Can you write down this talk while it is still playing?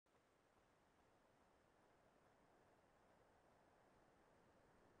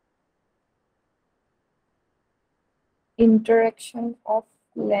interaction of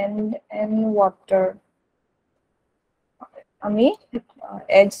land and water. আমি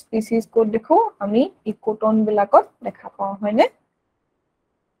edge species code দেখো আমি ecotone বিলাকত দেখা পাও হয়নে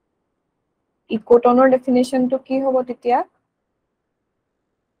ecotoneৰ definition to কি হ'ব তেতিয়া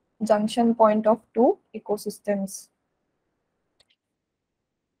junction point of two ecosystems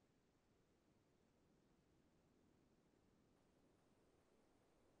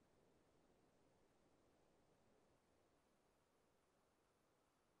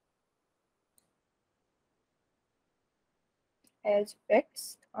edge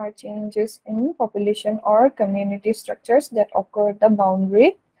effects are changes in population or community structures that occur at the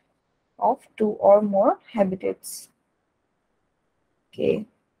boundary of two or more habitats. Okay,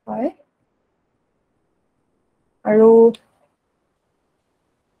 right? আৰু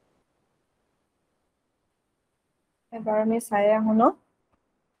এবাৰ আমি চাই আহো ন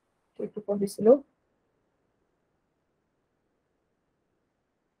এইটো পঢ়িছিলো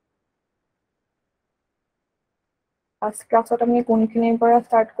ফাৰ্ষ্ট ক্লাছত আমি কোনখিনিৰ পৰা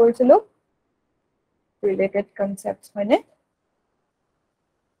ষ্টাৰ্ট কৰিছিলো related concepts হয়নে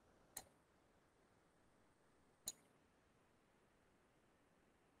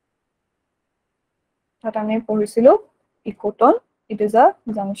that আমি পঢ়িছিলো ecotone it is a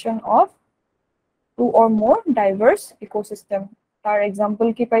junction of two or more diverse ecosystem তাৰ example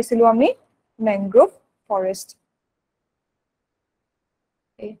কি পাইছিলো আমি mangrove forest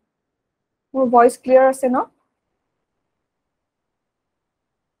okay মোৰ voice clear আছে ন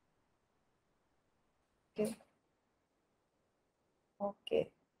okay okay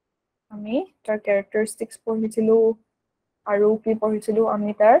আমি তাৰ characteristics পঢ়িছিলো আৰু কি পঢ়িছিলো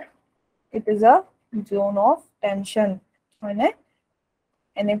আমি তাৰ it is a zone of tension হয়নে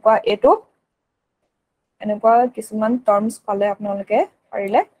এনেকুৱা এটো এনেকুৱা কিছুমান টাৰ্মস পালে আপোনালোকে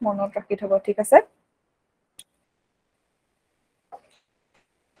পাৰিলে মনত ৰাখি থব ঠিক আছে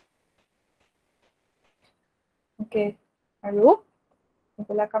ওকে আৰু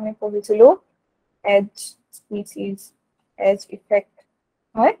এবিলাক আমি পঢ়িছিলো edge species edge effect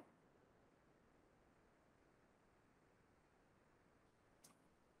হয়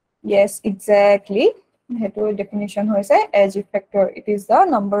yes exactly hetu definition hoise edge effector it is the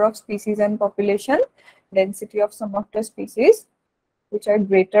number of species and population density of some of the species which are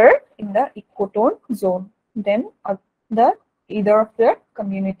greater in the ecotone zone than the either of their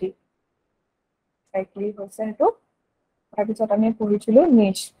community exactly hoise hetu তাৰপিছত আমি পঢ়িছিলো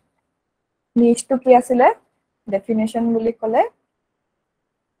niche niche to কি আছিল definition বুলি কলে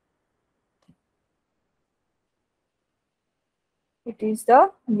it is the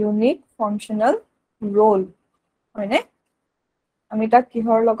unique functional role হয়নে আমি তাক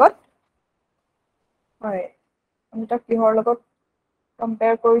কিহৰ লগত হয় আমি তাক কিহৰ লগত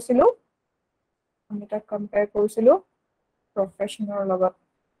কম্পেয়াৰ কৰিছিলো আমি তাক কম্পেয়াৰ কৰিছিলো প্ৰফেশনৰ লগত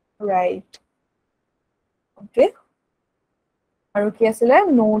ৰাইট ওকে আৰু কি আছিল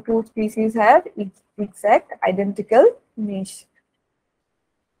no two species have exact identical niche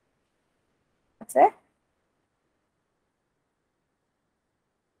আছে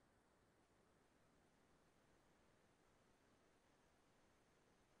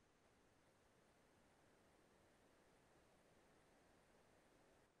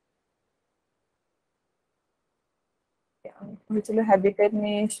which is habitat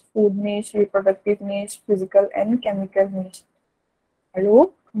niche, food niche, reproductive niche, physical and chemical niche. আৰু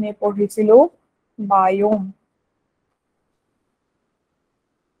আমি পঢ়িছিলো biome.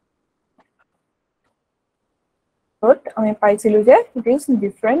 But আমি পাইছিলো যে it is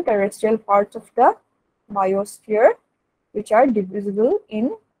different terrestrial parts of the biosphere which are divisible in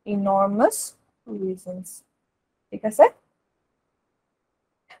enormous regions. ঠিক আছে?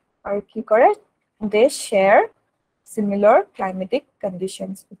 আৰু কি কৰে? They share similar climatic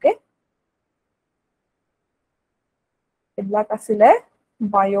conditions, okay? এইবিলাক আছিলে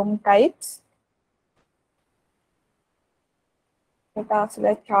biome types. এটা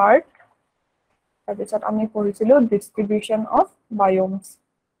আছিলে chart. তাৰপিছত আমি পঢ়িছিলো distribution of biomes.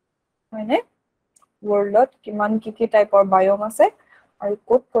 হয়নে? worldত কিমান কি টাইপৰ biome আছে আৰু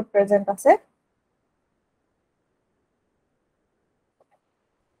ক'ত ক'ত present আছে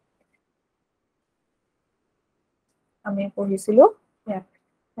আমি পঢ়িছিলো ইয়াত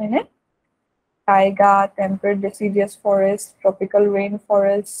হয়নে taiga temperate deciduous forest tropical rain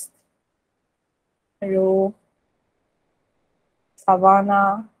forest আৰু savanna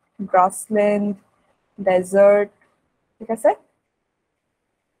grassland desert ঠিক আছে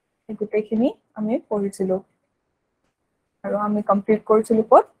এই গোটেইখিনি আমি পঢ়িছিলো আৰু আমি কমপ্লিট কৰিছিলো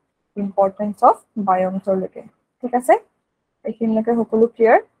ক'ত ইম্পৰ্টেন্স অফ বায়োমছৰ লৈকে ঠিক আছে এইখিনিলৈকে সকলো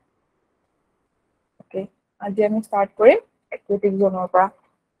ক্লিয়াৰ ওকে আজি আমি স্টাৰ্ট কৰিম একুৱেটিক জোনৰ পৰা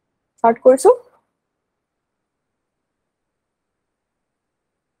স্টাৰ্ট কৰিছো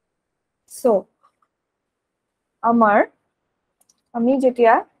সো আমি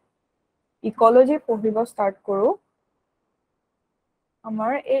যেতিয়া ইকোলজি পঢ়িব স্টাৰ্ট কৰো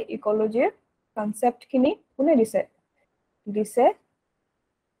আমাৰ এই ইকোলজিৰ কনসেপ্ট খিনি কোনে দিছে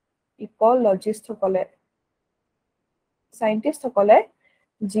ইকোলজিষ্ট সকলে সাইন্টিষ্ট সকলে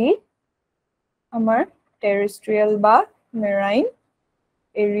যি আমাৰ টেৰেষ্ট্ৰিয়েল বা মেৰাইন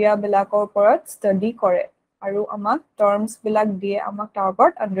এৰিয়া বিলাকৰ ওপৰত ষ্টাডি কৰে আৰু আমাক টাৰ্মছ বিলাক দিয়ে আমাক তাৰ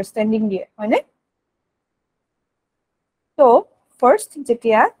ওপৰত আন্ডাৰষ্টেণ্ডিং দিয়ে হয়নে তো ফাৰ্স্ট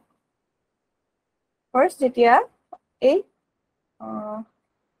যেতিয়া এই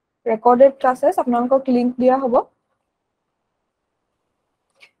ৰেকৰ্ডেড ক্লাसेस আপোনালোকক লিংক দিয়া হ'ব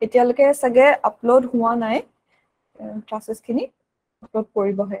এতিয়ালৈকে সগে আপলোড হোৱা নাই ক্লাसेस খিনি আপলোড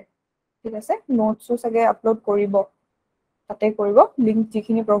কৰিবহে ঠিক আছে নোটছও সগে আপলোড কৰিব তাতে কৰিব লিংক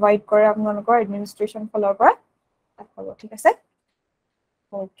যিখিনি প্ৰভাইড কৰে আপোনালোকৰ এডমিনিষ্ট্ৰেচন ফলৰ পৰা হ'ব ঠিক আছে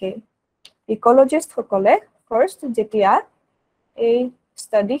ওকে ইকোলজিষ্ট সকলে ফাৰ্স্ট যেতিয়া এই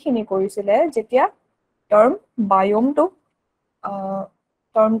ষ্টাডি খিনি কৰিছিলে যেতিয়া টাৰ্ম বায়োমটো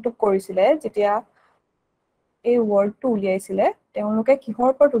কৰিছিলে যেতিয়া এই ওয়াৰ্ডটো উলিয়াইছিলে তেওঁলোকে কিহৰ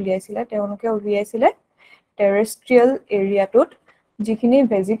ওপৰত উলিয়াইছিলে তেওঁলোকে উলিয়াইছিলে টেৰেষ্ট্ৰিয়েল এৰিয়াটোত যিখিনি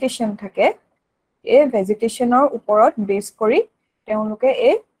ভেজিটেশন থাকে এই ভেজিটেশনৰ ওপৰত বেস কৰি তেওঁলোকে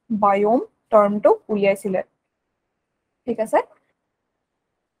এই বায়োম টাৰ্মটো উলিয়াইছিলে ঠিক আছে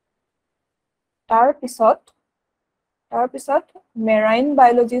তাৰ পিছত মেৰাইন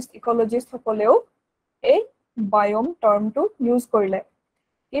বায়োলজিষ্ট ইকোলজিষ্ট সকলেও এই বায়োম টাৰ্মটো ইউজ কৰিলে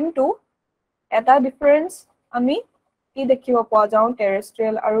কিন্তু এটা ডিফাৰেন্স আমি কি দেখিব পোৱা যাও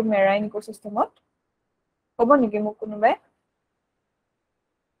টেৰেষ্ট্ৰিয়েল আৰু মেৰাইন ইকোসিস্টেমত হ'ব নেকি মোক কোনোবাই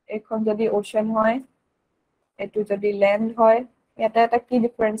এখন যদি ওশেন হয় এটো যদি ল্যান্ড হয় এটা এটা কি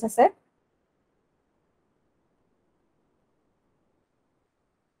ডিফাৰেন্স আছে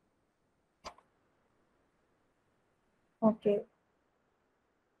ওকে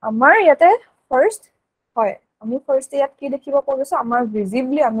আমাৰ ইয়াতে ফাৰ্স্ট হয় আমি ফাৰ্স্ট ইয়াত কি দেখিব পাইছো আমাৰ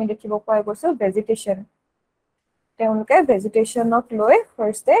ভিজিবলি আমি দেখিব পাই গৈছো ভেজিটেশন তেওঁলোকে ভেজিটেশনক লৈ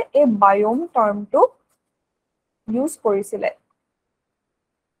ফাৰ্স্টে এই বায়োম টাৰ্মটো ইউজ কৰিছিলে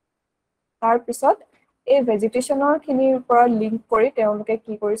তাৰ পিছত এই ভেজিটেশনৰ খিনিৰ পৰা লিংক কৰি তেওঁলোকে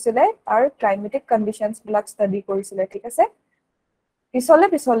কি কৰিছিলে তাৰ ক্লাইমেটিক কন্ডিশনছ বিলাক ষ্টাডি কৰিছিলে ঠিক আছে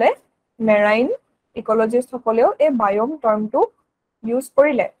পিছলে মেৰাইন ইকোলজিষ্ট সকলেও এই বায়োম টাৰ্মটো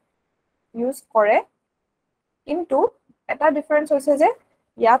ইউজ কৰে কিন্তু এটা ডিফাৰেন্স হৈছে যে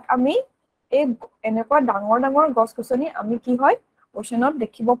ইয়াত আমি এই এনেকুৱা ডাঙৰ গছ-গছনি আমি কি হয় ওশেনত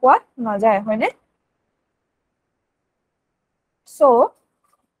দেখিব পোৱা নাযায় হয়নে সো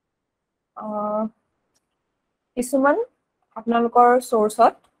কিছুমান আপোনালোকৰ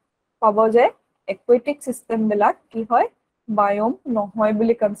সোৰ্সত পাব যে একুৱেটিক সিস্টেম বিলাক কি হয় বায়োম নহয়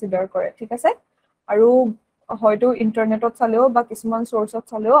বুলি কনসিডাৰ কৰে ঠিক আছে আৰু হয়তো ইন্টাৰনেটত চালেও বা কিছুমান সোৰ্সত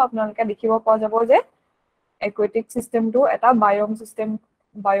চালেও আপোনালোকে দেখিব পোৱা যাব যে একুৱেটিক সিস্টেমটো এটা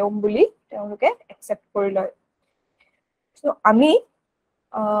বায়োম বুলি তেওঁলোকে একচেপ্ট কৰি লয় সো আমি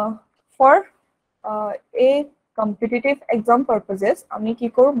for a competitive exam purposes আমি কি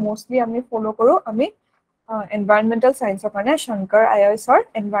কৰো মোস্টলি আমি ফলো কৰো আমি এনভায়ৰনমেন্টাল সায়েন্সৰ কাৰণে শংকৰ আইএছৰ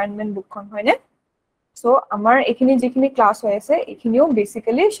এনভায়ৰনমেন্ট বুকখন হয়নে সো আমাৰ এখিনি যিখিনি ক্লাস হৈ আছে এখিনিও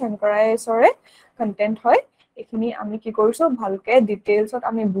বেসিক্যালি শংকৰ আইএছৰে কন্টেন্ট হয় এখিনি আমি কি কৰিছো ভালকে ডিটেইলছত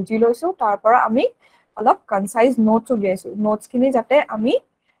আমি বুজি লৈছো তাৰ পৰা আমি অলপ কনসাইজ নোটস উলিয়াইছো নোটস খিনি যাতে আমি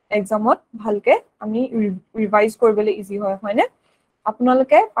এক্সামত ভালকে আমি ৰিভাইজ কৰিবলৈ ইজি হয় হয়নে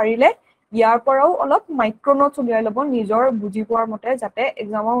আপোনালোকে পাৰিলে ইয়াৰ পৰাও অলপ মাইক্ৰো নোটস উলিয়াই ল'ব নিজৰ বুজি পোৱাৰ মতে যাতে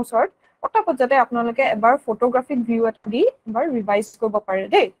এক্সামৰ ওচৰত পটাপট যাতে আপোনালোকে এবাৰ ফটোগ্ৰাফিক ভিউ এটা দি এবাৰ ৰিভাইজ কৰিব পাৰে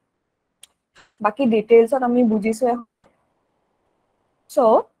দেই বাকি ডিটেইলছত আমি বুজিছো সো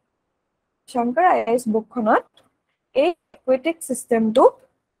শংকৰ আইএছ বুকখনত এই একুৱেটিক সিস্টেমটো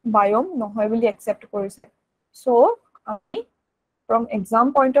বায়োম নহয় বুলি একচেপ্ট কৰিছে সো আমি from exam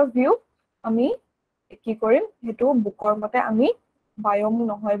point of view আমি কি কৰিম হেতু বুকৰ মতে আমি বায়োম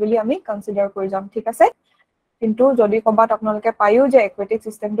নহয় বুলি আমি কনসিডাৰ কৰি যাম ঠিক আছে কিন্তু যদি কবাত আপোনালোকে পায়ো যে একুৱেটিক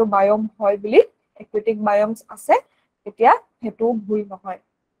সিস্টেমটো বায়োম হয় বুলি একুৱেটিক বায়োমছ আছে তেতিয়া হেতু ভুল নহয়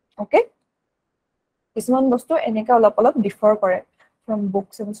ওকে কিছুমান বস্তু এনেকা অলপ ডিফাৰ কৰে from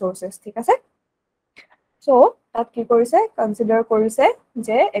books and sources ঠিক আছে সো তাত কি কৰিছে কনসিডাৰ কৰিছে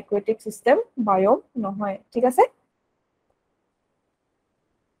যে একুৱেটিক সিস্টেম বায়োম নহয় ঠিক আছে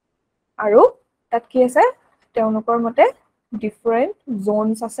আৰু তাত কি আছে তেওঁলোকৰ মতে ডিফাৰেন্ট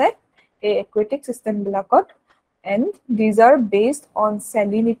জোনস আছে এই একুৱেটিক সিস্টেম বিলাকত and these are based on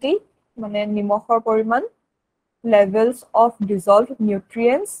salinity মানে নিমখৰ পৰিমাণ levels of dissolved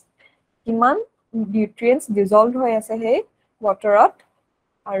nutrients, কিমান nutrients dissolved হৈ আছে সেই waterত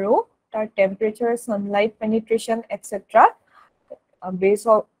আৰু তাৰ temperature, sunlight penetration etc. Base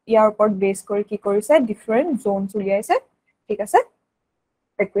of ইয়াৰ ওপৰত base কৰি কি কৰিছে different zones উলিয়াইছে ঠিক আছে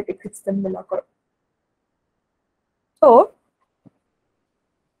aquatic system বিলাকৰ so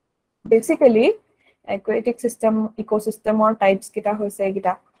basically aquatic system ecosystem or types kita hoise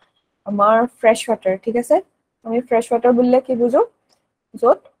gita amar fresh water ঠিক আছে আমি fresh water বুলিলে কি বুঝো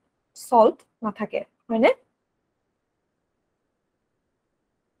যত salt নাথাকে হয়নে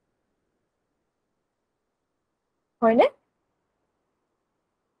হয়নে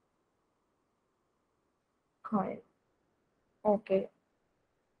হয় ওকে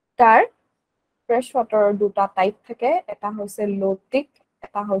তাৰ fresh water দুটা টাইপ থাকে এটা হৈছে লোটিক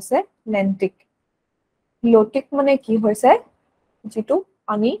এটা হৈছে লেন্টিক লোটিক মানে কি হৈছে যেটো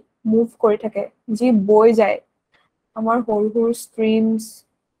পানী মুভ কৰি থাকে যি বৈ যায় আমাৰ সৰু স্ট্ৰিমস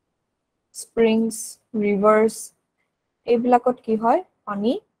স্প্ৰিংস ৰিভাৰ্স এইবিলাকত কি হয়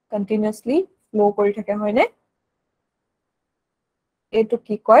পানী কন্টিনিউয়াসলি ফ্লো কৰি থাকে হয়নে এটো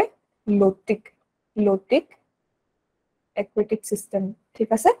কি কয় লোটিক aquatic system ঠিক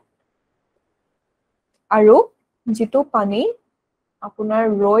আছে আৰু যেটো পানী আপোনাৰ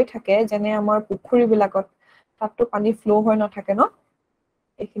ৰৈ থাকে যেনে আমাৰ পুখুৰী বিলাকত তাতটো পানী ফ্লো হৈ নাথাকে ন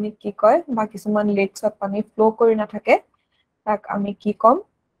এখিনি কি কয় বা কিছুমান লেকছত পানী ফ্লো কৰি নাথাকে তাক আমি কি কম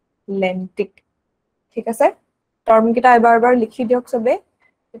লেন্টিক ঠিক আছে টাৰ্ম কিটা এবাৰ লিখি দিয়ক সবে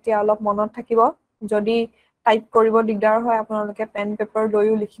তেতিয়া অলপ মনত থাকিব যদি টাইপ কৰিব দিগদাৰ হয় আপোনালোকে পেন পেপাৰ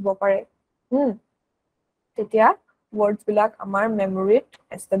লৈও লিখিব পাৰে তেতিয়া words বিলাক আমাৰ মেমৰিত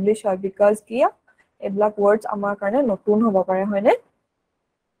এস্টাবলিশ হয় বিকজ কি এইবিলাক words আমাৰ কাৰণে নতুন হ'ব পাৰে হয়নে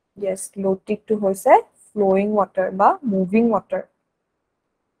yes লোটিক টু হৈছে flowing water বা moving water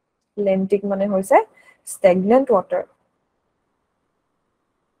লেন্টিক মানে হৈছে stagnant water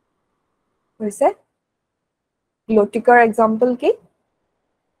হৈছে লোটিকৰ এক্সাম্পল কি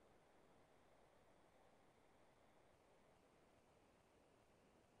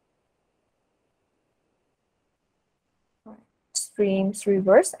streams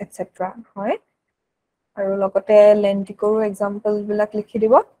rivers etc হয় আৰু লগতে লেন্টিকৰো এক্সাম্পল বিলাক লিখি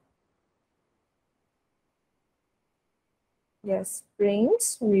দিব yes springs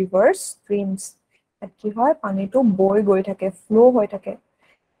rivers streams কি হয় পানীটো বৈ গৈ থাকে ফ্লো হৈ থাকে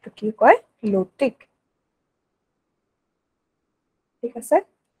তো কি কয় লোটিক ঠিক আছে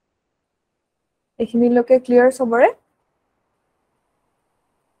এইখিনি লোকে ক্লিয়াৰ সবৰে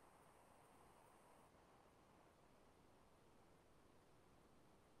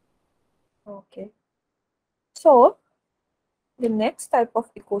okay so the next type of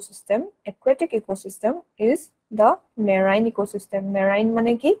ecosystem aquatic ecosystem is the marine ecosystem marine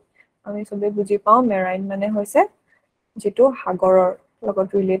মানে কি আমি সবে বুজি পাও marine মানে হৈছে যেটো সাগৰৰ লগত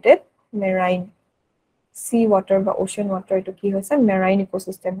ৰিলেটেড marine sea water বা ocean water এটো কি হৈছে marine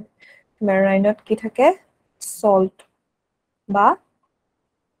ecosystem marineত কি থাকে salt বা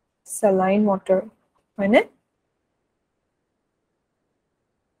saline water হয়নে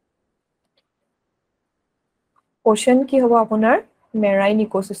ocean কি হ'ব আপোনাৰ marine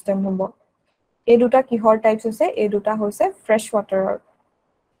ecosystem হ'ব এই দুটা কিহৰ টাইপস আছে এই দুটা হৈছে fresh water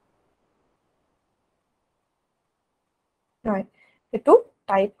হয় এটো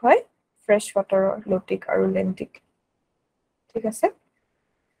টাইপ হয় fresh water লোটিক আৰু লেন্টিক ঠিক আছে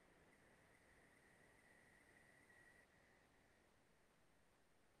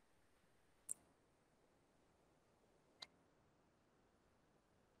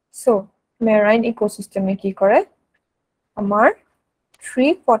so marine ecosystem কি কৰে আমাৰ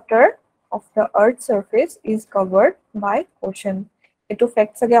 3/4 of the earth surface is covered by ocean এটো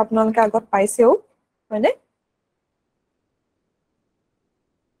ফ্যাক্ট সগে আপোনালোকে আগত পাইছেও হয়নে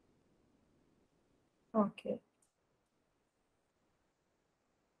okay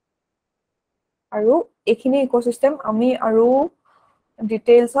আৰু এখিনি ইকোসিস্টেম আমি আৰু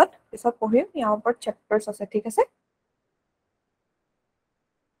ডিটেইলছত পিছত পঢ়িম ইয়াৰ ওপৰত চেপ্টাৰছ আছে ঠিক আছে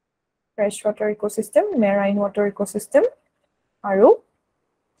fresh water ecosystem marine water ecosystem আৰু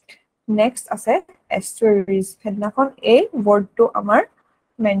next আছে estuaries হেদনাখন এই ওয়াৰ্ডটো আমাৰ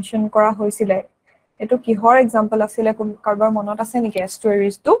মেনশন কৰা হৈছিল এটো কিহৰ এক্সাম্পল আছিল কাৰবাৰ মনত আছে নেকি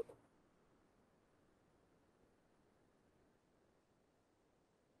estuaries টো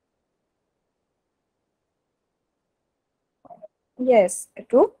yes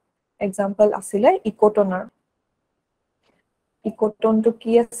এটো এক্সাম্পল আছিল ইকোটনৰ ইকোটন টো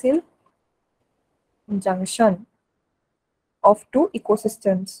কি আছিল junction of two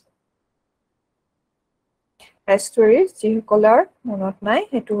ecosystems estuaries যিসকলৰ মনত নাই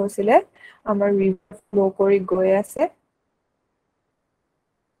হেতু হৈছিলে আমাৰ river flow কৰি গৈ আছে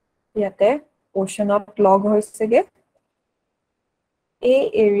ইয়াতে oceanত log হৈছেগে এই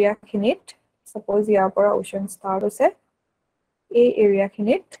এৰিয়া খিনিত suppose ইয়াৰ পৰা ocean start হৈছে এই এৰিয়া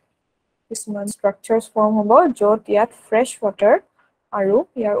খিনিত কিছুমান structures form হ'ব য'ত ইয়াত fresh water আৰু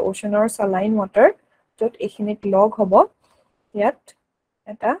ইয়াৰ oceanৰ saline water য'ত এইখিনিত log হ'ব ইয়াত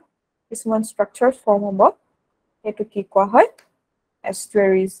এটা কিছুমান structures form হ'ব এটো কি কোৱা হয়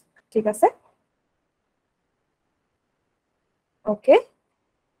estuaries ঠিক আছে ওকে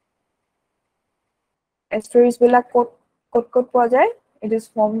estuaries বিলাক কত পোৱা যায় it is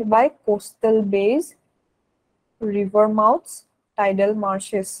formed by coastal bays river mouths tidal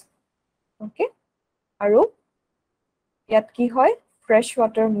marshes okay আৰু ইয়াত কি হয় fresh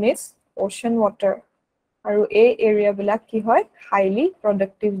water meets ocean water আৰু এই এৰিয়া বিলাক কি হয় highly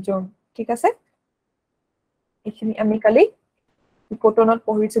productive zone ঠিক আছে এখিনি আমি কালি কটনত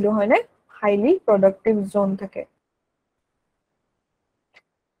পঢ়িছিলো হয়নে highly productive zone থাকে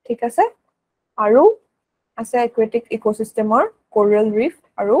ঠিক আছে আৰু আছে aquatic ecosystemৰ coral reef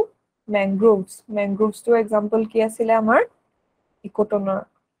আৰু mangroves to example কি আছিল আমাৰ ইকটনৰ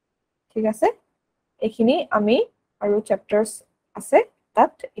ঠিক আছে এখিনি আমি আৰু chapters আছে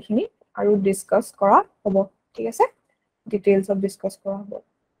তাত এখিনি আৰু ডিসকাস কৰা হ'ব ঠিক আছে ডিটেইলস অফ ডিসকাস কৰা হ'ব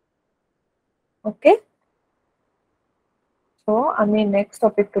ওকে সো আমি নেক্সট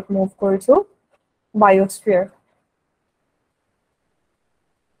টপিকটোত মুভ কৰিছো বায়োস্ফিয়াৰ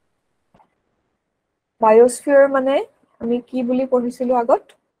বায়োস্ফিয়াৰ মানে আমি কি বুলি পঢ়িছিলো আগত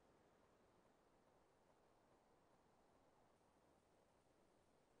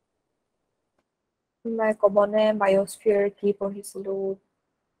মই কবনে বায়োস্ফিয়াৰ কি পঢ়িছিলো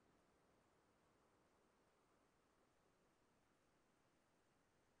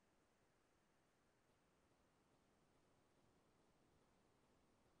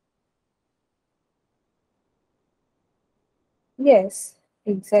Yes,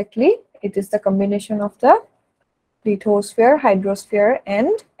 exactly. It is the combination of the lithosphere, hydrosphere,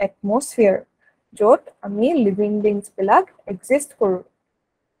 and atmosphere. Jot ami living beings bilag exist koru.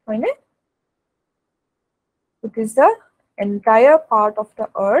 Hoine? It is the entire part of the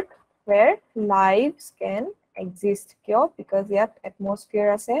earth where lives can exist. Kyo? Because yat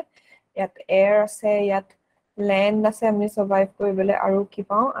atmosphere ase, yat air ase, yat land ase, ami survive koribole aru ki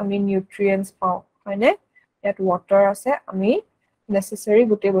pao, ami nutrients pao. Hoine? Yat water ase, ami necessary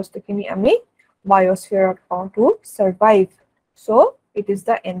gote bostu kini ami biosphere pao to survive. So it is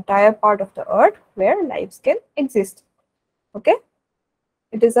the entire part of the earth where lives can exist. Okay?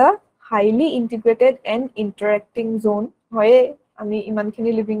 It is a highly integrated and interacting zone. Hoye ami iman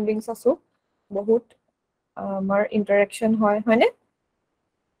khini living beings asu bahut amar interaction hoy hoine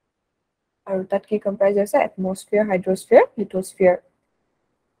aru tat ki comprise hoise atmosphere, hydrosphere, lithosphere.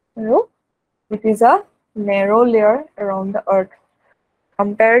 It is a narrow layer around the earth.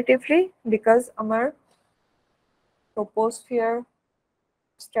 Comparatively, because our troposphere,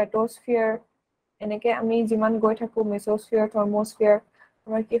 stratosphere, এনেকে আমি যিমান গৈ থাকো mesosphere, thermosphere,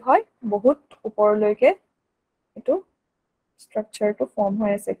 আমাৰ কি হয় বহুত ওপৰলৈকে এটো স্ট্ৰাকচাৰটো ফৰ্ম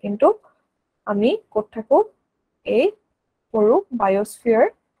হৈ আছে কিন্তু আমি ক'ত থাকো এই সৰু বায়োস্ফিয়াৰ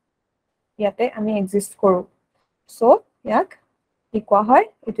ইয়াতে আমি এক্সিষ্ট কৰো সো ইয়াক কি কোৱা হয়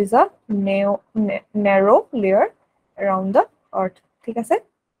it is a narrow layer around the earth ঠিক আছে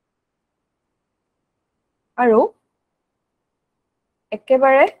আৰু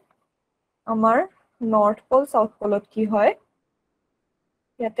একেবাৰে আমাৰ নৰ্থ পোল সাউথ পোলত কি হয়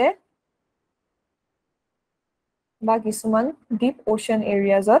ইয়াতে বা কিছুমান ডিপ ওশান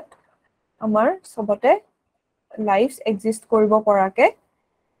এৰিয়াজত আমাৰ সবতে লাইফস এক্সিষ্ট কৰিব পৰাকে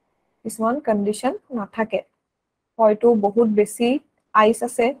কিছুমান কন্ডিশন নাথাকে হয়তো বহুত বেছি আইস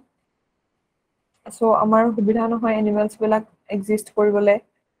আছে সো আমাৰ সুবিধা নহয় এনিমেলস বিলাক এক্সিষ্ট কৰিবলে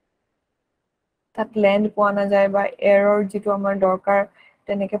তাত ল্যান্ড পোৱা না যায় বা এয়াৰৰ যেটো আমাৰ দৰকাৰ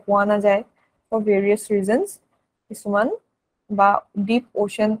তেনেকে পোৱা না যায় for various reasons কিছুমান বা ডিপ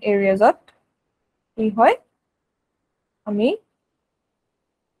ওশান এৰিয়াজত কি হয় আমি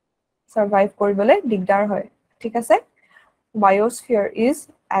সাৰ্ভাইভ কৰিবলে দিগদাৰ হয় ঠিক আছে biosphere is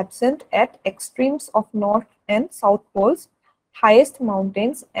absent at extremes of north and south poles highest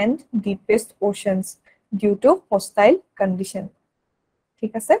mountains and deepest oceans due to hostile condition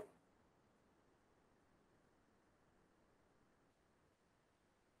ঠিক আছে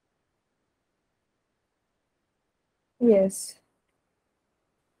yes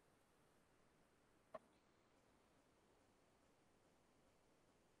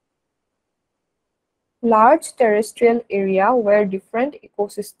large terrestrial area where different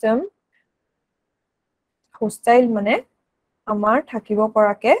ecosystem hostile মানে আমাৰ থাকিব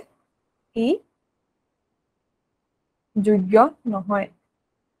পৰাকে ই যোগ্য নহয়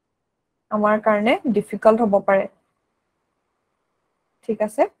আমাৰ কাৰণে ডিফিকাল্ট হ'ব পাৰে ঠিক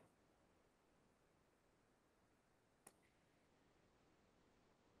আছে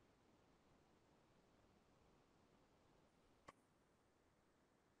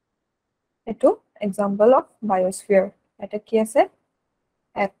এটো example of biosphere এটা কি আছে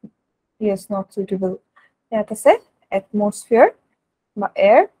yes not suitable ইয়াত আছে atmosphere বা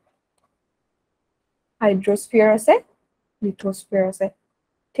air hydrosphere আছে lithosphere আছে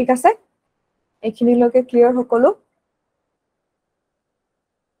ঠিক আছে এইখিনি লকে ক্লিয়াৰ সকলো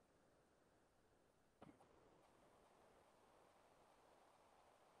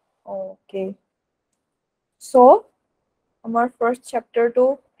okay so আমাৰ first chapter to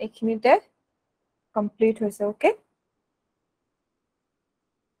এইখিনিতে complete হৈছে okay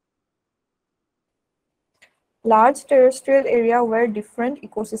large terrestrial area where different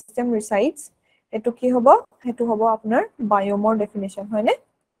ecosystem resides এটো কি হ'ব হেতু হ'ব আপোনাৰ biome definition হয়নে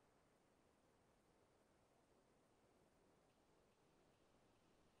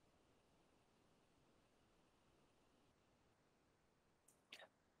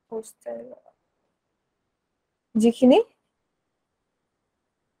যিখিনি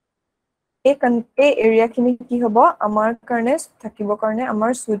এই এৰিয়া খিনি কি হ'ব আমাৰ কাৰণে থাকিব কাৰণে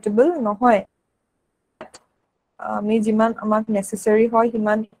আমাৰ সুইটেবল নহয় আমি যিমান আমাক নেসেসাৰি হয়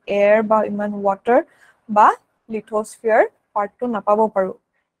হিমান এয়াৰ বা ইমান ওয়াটাৰ বা লিথোস্ফিয়াৰ পাৰ্টটো নাপাব পাৰো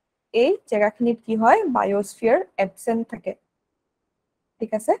এই জায়গাখিনিত কি হয় বায়োস্ফিয়াৰ এবসেন্ট থাকে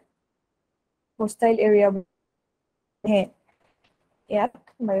ঠিক আছে হোস্টাইল এৰিয়া হে ইয়াত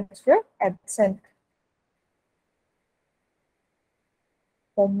বায়োস্ফিয়াৰ এবসেন্ট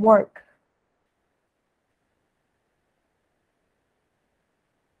homework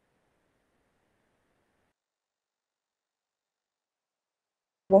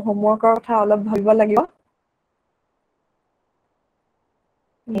homeworkৰ কথা অলপ ভাবিব লাগিব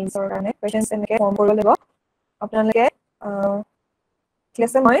নিজৰ কাৰণে কোৱেশ্চন এনেকৈ ফৰ্ম কৰিব লাগিব আপোনালোকে ঠিক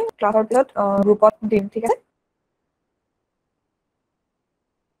আছে মই ক্লাছৰ পিছত গ্ৰুপত দিম ঠিক আছে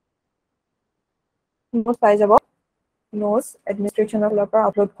নোটছ পাই যাব নোটছ এডমিনিষ্ট্ৰেশ্যনৰ ফালৰ পৰা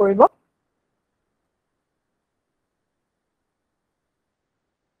আপলোড কৰিব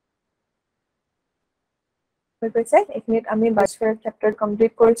কৈছে এইখিনিত আমি বায়োস্ফিয়াৰ চেপ্টাৰ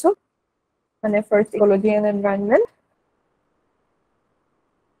কমপ্লিট কৰিছো মানে ফাৰ্ষ্ট ইকোলজি এণ্ড এনভাইৰনমেন্ট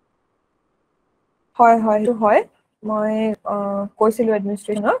হয় হয় এইটো হয় মই কৈছিলো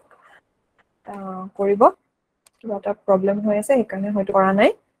এডমিনিষ্ট্ৰেশ্যনক কৰিব কিবা এটা প্ৰবলেম হৈ আছে সেইকাৰণে হয়তো কৰা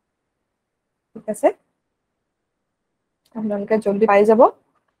নাই ঠিক আছে আপোনালোকে জলদি পাই যাব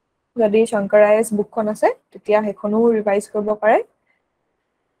যদি শংকৰ আইএছ বুকখন আছে তেতিয়া সেইখনো ৰিভাইজ কৰিব পাৰে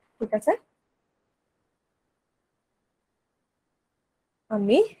ঠিক আছে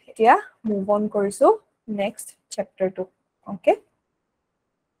আমি এতিয়া মুভ অন কৰিছো নেক্সট চেপ্টাৰটো ওকে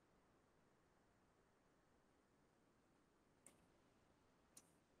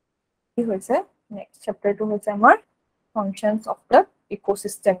কি হৈছে নেক্সট চেপ্টাৰটো হৈছে আমাৰ ফাংচনস অফ দ্য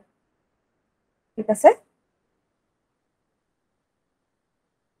ইকোসিস্টেম ঠিক আছে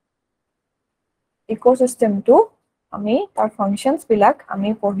ইকোসিস্টেমটো আমি তাৰ ফাংচনস বিলাক আমি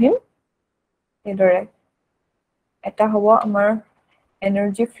পঢ়িম এদৰে এটা হ'ব আমাৰ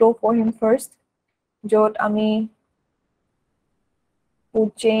এনাৰ্জি ফ্লো পঢ়িম ফাৰ্ষ্ট য'ত আমি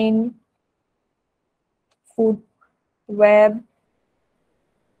ফুড চেইন ফুড ৱেব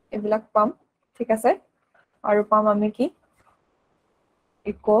এইবিলাক পাম ঠিক আছে আৰু পাম আমি কি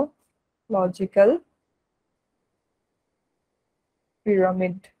ইকোলজিক্যাল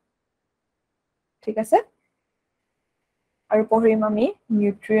পিৰামিড ঠিক আছে আৰু পঢ়িম আমি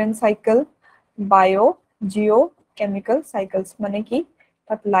নিউট্ৰিয়েন্ট সাইকেল বায়ো জিঅ' কেমিকেল সাইকেলছ মানে কি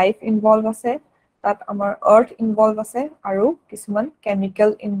তাত লাইফ ইনভলভ আছে তাত আমাৰ আৰ্থ ইনভলভ আছে আৰু কিছুমান কেমিকেল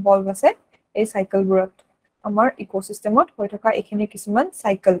ইনভলভ আছে এই সাইকেলবোৰত আমাৰ ইকোসিস্টেমত হৈ থকা এইখিনি কিছুমান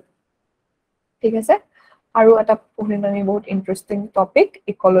সাইকেল ঠিক আছে আৰু এটা পঢ়িম আমি বহুত ইন্টাৰেষ্টিং টপিক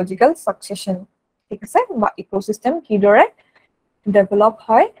ইকোলজিক্যাল সাকসেশন ঠিক আছে বা ইকোসিস্টেম কিদৰে ডেভেলপ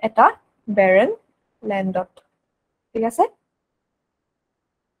হয় এটা বেৰেন ল্যান্ডত ঠিক আছে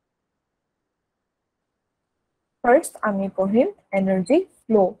ফাৰ্ষ্ট আমি পঢ়িম energy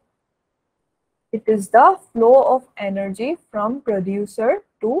flow it is the flow of energy from producer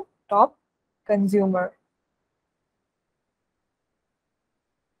to top consumer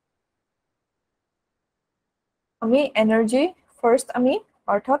আমি এনাৰ্জি ফাৰ্ষ্ট আমি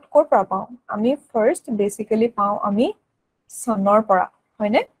অৰ্থাৎ ক'ৰ পৰা পাওঁ আমি ফাৰ্ষ্ট বেসিক্যালি পাওঁ আমি সনৰ পৰা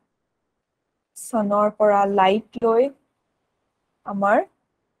হয়নে সনৰ পৰা লাইট লৈ আমাৰ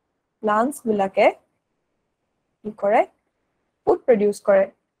প্লান্টস বিলাকে কি কৰে ফুড প্ৰডিউস কৰে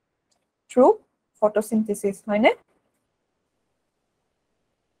থ্ৰু ফটোসিনথেসিস হয়নে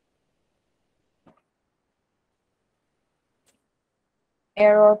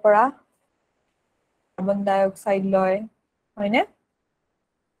এয়াৰৰ পৰা কাৰ্বন ডাই অক্সাইড লয় হয়নে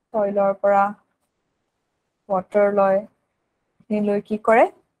সইলৰ পৰা ওয়াটাৰ লয় লৈ কি কৰে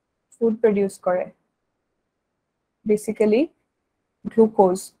ফুড প্ৰডিউস কৰে বেসিক্যালি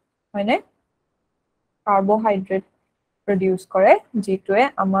গ্লুকোজ হয়নে কাৰ্বোহাইড্ৰেট প্ৰডিউস কৰে যেটোৱে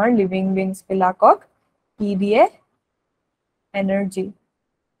আমাৰ লিভিং বিংছ বিলাকক কি দিয়ে এনাৰ্জি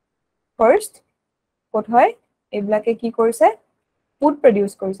ফাৰ্স্ট কোট হয় এইবিলাকে কি কৰিছে ফুড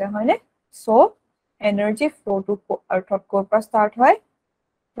প্ৰডিউস কৰিছে হয়নে সো এনাৰ্জি ফ্লো টু অर्थात কোৰ পৰা স্টাৰ্ট হয়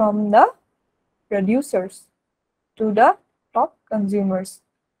from the producers to the top consumers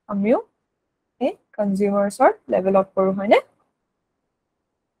আমিও এই কনজিউমাৰ্ছৰ লেভেলত কৰো হয়নে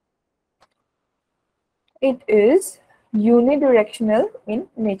it is unidirectional in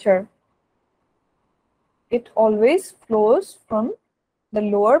nature it always flows from the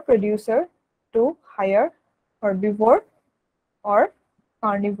lower producer to higher herbivore or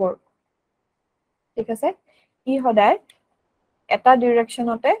carnivore ঠিক আছে ই হদায় এটা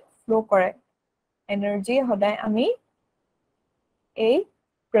ডিৰেকশনতে ফ্লো কৰে এনাৰ্জি হদায় আমি এই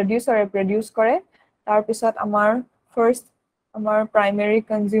প্ৰডিউসাৰে প্ৰডিউস কৰে তাৰ পিছত আমাৰ ফাৰ্স্ট আমাৰ প্ৰাইমাৰী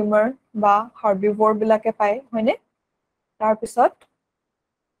কনজিউমাৰ বা হাৰ্বিভোৰ বিলাকে পায় হয়নে তাৰ পিছত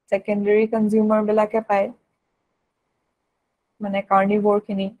সেকেন্ডাৰী কনজিউমাৰ বিলাকে পায় মানে কাৰ্নিভোৰ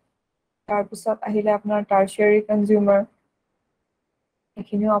খিনি তাৰ পিছত আহিলে আপোনাৰ টাৰশিয়াৰী কনজিউমাৰ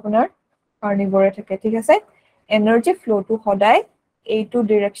এখিনিও আপোনাৰ কাৰ্নিভোৰে থাকে ঠিক আছে এনাৰ্জি ফ্লো টু হদায় এইটো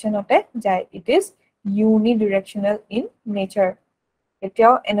ডিৰেকশনতে যায় ইট ইজ ইউনিডিৰেকশনাল ইন নেচাৰ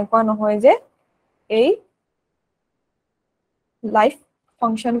এতিয়াও এনেকুৱা নহয় যে এই লাইফ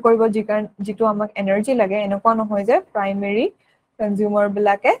ফাংশন কৰিব যিটো আমাক এনাৰ্জি লাগে এনেকুৱা নহয় যে প্ৰাইমাৰী কনজিউমাৰ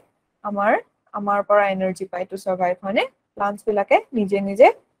বিলাকে আমাৰ পৰা এনাৰ্জি পায় টু সাৰ্ভাইভ হয়নে প্লান্টস বিলাকে নিজে নিজে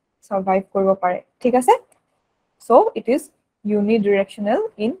সাৰ্ভাইভ কৰিব পাৰে ঠিক আছে so it is ইউনিডিৰেকশনাল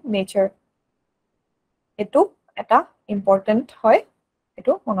in nature এটো এটা ইম্পৰ্টেন্ট হয়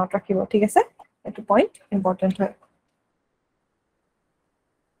এটো মনত ৰাখিব ঠিক আছে এটো পইণ্ট ইম্পৰ্টেন্ট হয়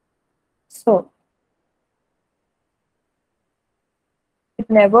so it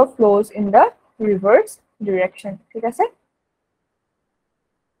never flows in the reverse direction ঠিক আছে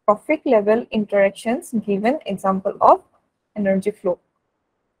trophic level interactions give an example of energy flow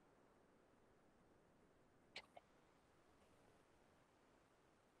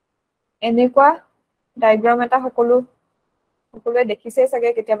এনেকুৱা ডায়াগ্ৰাম এটা সকলোৱে দেখিছে চাগে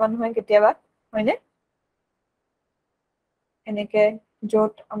কেতিয়াবা নহয় কেতিয়াবা হয়নে এনেকে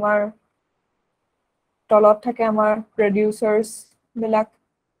যত আমাৰ তলত থাকে আমাৰ প্ৰডিউসাৰ্স বিলাক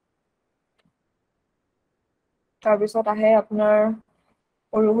তাৰ পিছত আহে আপোনাৰ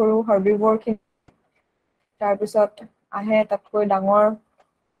সৰু সৰু হাৰ্বিভোৰ খিনি তাৰ পিছত আহে তাতকৈ ডাঙৰ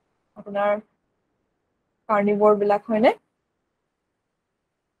আপোনাৰ কাৰ্নিভোৰ বিলাক হয়নে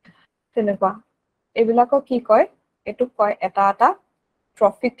তেনেকুৱা এইবিলাকক কি কয় এটো কয় এটা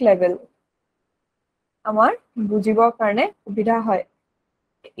ট্ৰফিক লেভেল আমাৰ বুজিবৰ কাৰণে সুবিধা হয়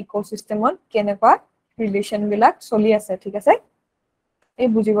ইকোসিস্টেমত কেনেকুৱা ৰিলেশন বিলাক চলি আছে ঠিক আছে এই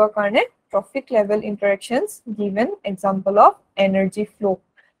বুজিবৰ কাৰণে traffic level ইন্টাৰেকশনস give an example of energy flow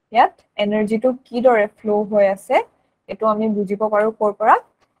ইয়াত এনাৰ্জিটো কি দৰে ফ্লো হৈ আছে এটো আমি বুজিব পাৰো কৰ পৰা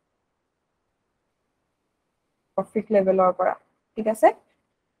ট্ৰফিক লেভেলৰ পৰা ঠিক আছে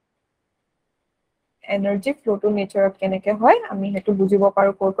এনাৰ্জি ফ্লো টু নেচাৰত কেনেকে হয় আমি হেতু বুজিব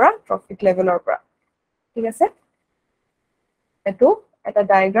পাৰো কৰ পৰা ট্ৰফিক লেভেলৰ পৰা ঠিক আছে এটো এটা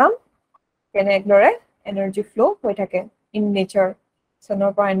ডায়াগ্ৰাম কেনেদৰে এনাৰ্জি ফ্লো হৈ থাকে ইন নেচাৰ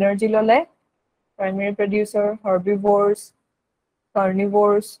সনৰ পৰা এনাৰ্জি ললে primary producer herbivores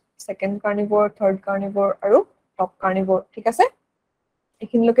carnivores second carnivore third carnivore আৰু top carnivore ঠিক আছে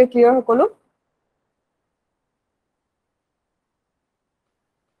এখিনলৈকে ক্লিয়াৰ হকলো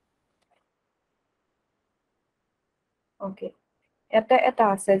ওকে এটা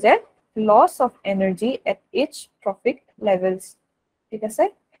আছে যে loss of energy at each trophic levels ঠিক আছে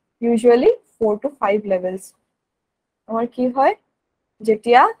usually 4 to 5 levels আমাৰ কি হয়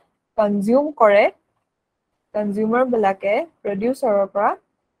যেতিয়া কনজিউম কৰে কনজিউমাৰ বিলাকে প্ৰডিউসাৰৰ পৰা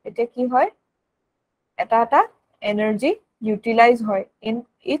এটা কি হয় এটা এনাৰ্জি ইউটিলাইজ হয় in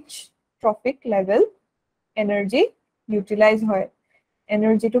is traffic level energy utilise হয়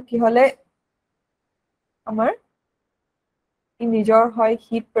এনাৰ্জিটো কি হলে আমাৰ নিজৰ হয়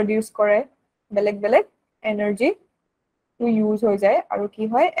হিট প্ৰডিউস কৰে বেলেগ বেলেগ এনাৰ্জি টু ইউজ হৈ যায় আৰু কি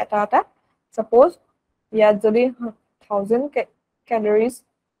হয় এটা সাপোজ ইয়াত যদি 1000 ক্যালোৰিজ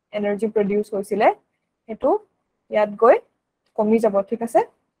এনাৰ্জি প্ৰডিউস হৈছিলে হেতু ইয়াত গৈ কমি যাব ঠিক আছে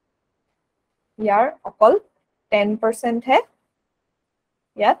ইয়াৰ অকল 10% হে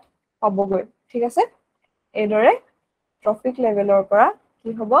ইয়াত হ'বগৈ ঠিক আছে এইদৰে ট্ৰফিক লেভেলৰ পৰা কি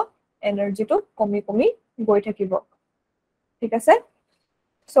হ'ব এনাৰ্জিটো কমি কমি গৈ থাকিব ঠিক আছে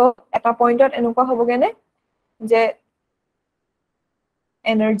সো এটা পইণ্টত এনেকুৱা হ'বগে নে যে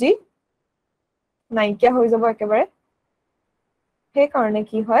এনাৰ্জি নাইকিয়া হৈ যাব একেবাৰে সেই কাৰণে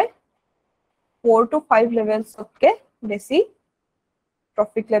কি হয় 4 to 5 লেভেলছতকে বেছি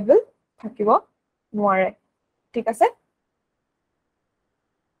ট্ৰফিক লেভেল থাকিব নোৱাৰে ঠিক আছে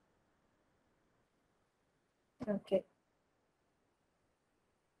okay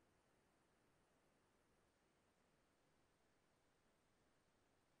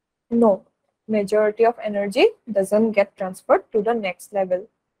no majority of energy doesn't get transferred to the next level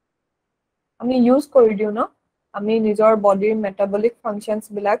আমি ইউজ কৰি দিও ন আমি নিজৰ বডিৰ মেটাবলিক ফাংচনছ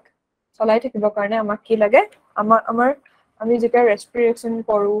বিলাক চলাই থাকিবৰ কাৰণে আমাক কি লাগে আমাৰ আমি যেতিয়া ৰেসপিৰেচন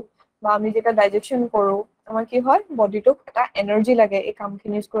কৰো বা আমি যেতিয়া ডাইজেকশন কৰো আমাৰ কি হয় বডিটোক এটা এনাৰ্জি লাগে এই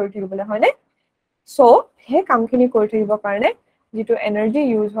কামখিনি কৰি থাকিবলৈ হয়নে সো হে কামখিনি কৰি থাকিবৰ কাৰণে যেটো এনাৰ্জি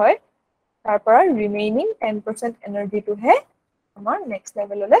ইউজ হয় তাৰ পৰা ৰিমেইনিং 10% এনাৰ্জিটো হে আমাৰ নেক্সট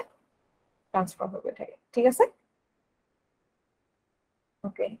লেভেললে ট্ৰান্সফাৰ হৈ গৈ থাকে ঠিক আছে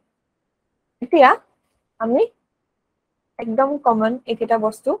ওকে এতিয়া আমি একদম কমন একেটা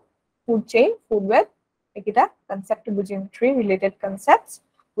বস্তু ফুড চেইন ফুড ওয়েব একেটা concept বুজিম three related concepts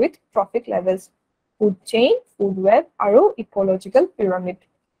with traffic levels food chain food web আৰু ইকোলজিক্যাল পিৰামিড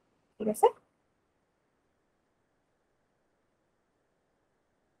ঠিক আছে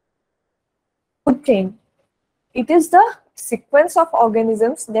food chain it is the sequence of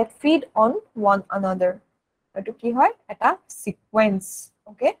organisms that feed on one another etu ki hoy eta sequence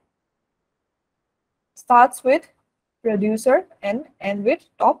okay starts with producer and end with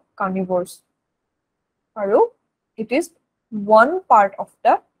top carnivores aru it is one part of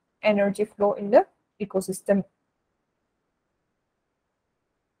the energy flow in the ecosystem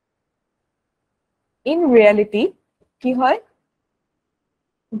in reality ki hoy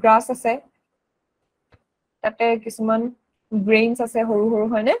grass ase তাতে কিছুমান grains আছে হৰু হৰু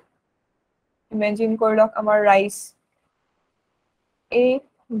হয়নে imagine কৰলক আমাৰ rice এই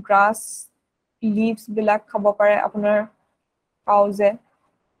গ্ৰাস leaves বিলাক খাব পাৰে আপোনাৰ কাউজে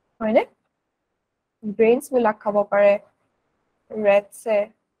হয়নে গ্ৰেইনছ বিলাক খাব পাৰে ৰেটছে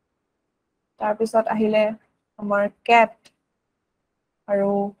তাৰ পিছত আহিলে আমাৰ কেট আৰু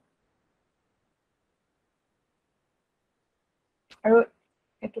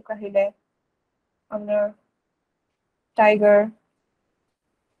এটু কাহিলে আমাৰ টাইগাৰ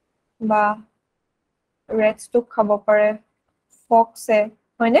বা ৰেটছ টু খাব পাৰে ফক্সে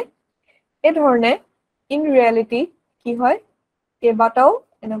হয়নে এই ধৰণে ইন ৰিয়েলিটি কি হয় কেবাটাও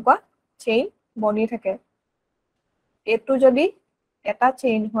এনেকুৱা চেইন বনি থাকে এটো যদি এটা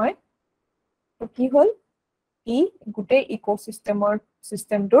চেইন হয় তো কি হল ই গুটে ইকোসিস্টেমৰ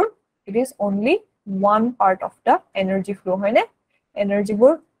সিস্টেমটোৰ it is only one part of the energy flow হয়নে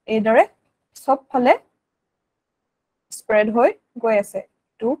এনাৰ্জিবোৰ এইদৰে সব ফালে স্প্ৰেড হৈ গৈ আছে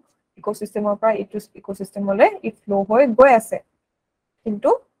টু ইকোসিস্টেমৰ পৰা ইটো ইকোসিস্টেমলৈ ই ফ্লো হৈ গৈ আছে কিন্তু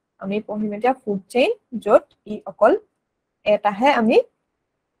আমি পঢ়িম এতিয়া ফুড চেইন যত ই অকল এটাহে আমি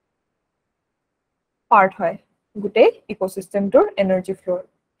পাৰ্ট হয় গুটে ইকোসিস্টেমটোৰ এনাৰ্জি ফ্লো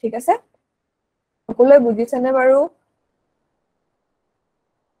ঠিক আছে সকলোৱে বুজিছেনে বাৰু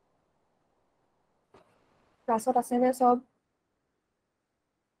ক্লাছত আছে নে সব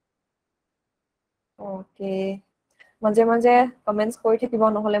ওকে মাজে মাজে কমেন্টস কৰি থাকিব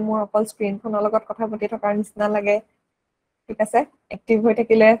নহলে মোৰ অকল স্ক্ৰিনখনৰ লগত কথা পাতি থকাৰ নিচিনা লাগে ঠিক আছে এক্টিভ হৈ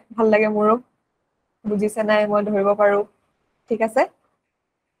থাকিলে ভাল লাগে মোৰো বুজিছে নাই মই ধৰিব পাৰো ঠিক আছে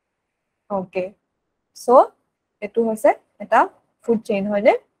ওকে সো এটো হৈছে এটা ফুড চেইন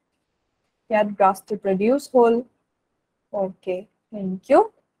হয়নে ইয়াত গ্ৰাস টু প্ৰডিউস হল ওকে থ্যাংক ইউ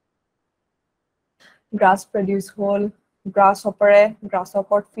গ্ৰাস প্ৰডিউস হল গ্ৰাস অপৰে গ্ৰাস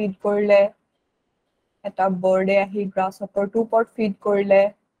অপৰত ফিড কৰিলে এটা বাৰ্ডে আহি গ্ৰাস অপৰটো ওপৰত ফিড কৰিলে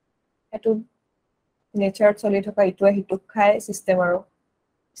এটো নেচাৰত চলি থকা ইটো আহিটো খাই সিস্টেম আৰু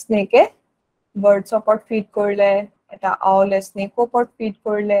স্নেকে বাৰ্ডছ ওপৰত ফিড কৰিলে এটা আউলে স্নেক ওপৰত ফিড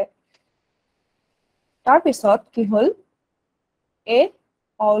কৰিলে তাৰ পিছত কি হল এ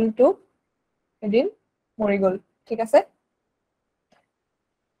আউলটো এদিন মৰি গল ঠিক আছে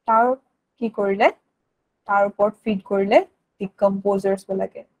তাৰ কি কৰিলে তাৰ ওপৰত ফিড কৰিলে ডিকম্পোজাৰ্স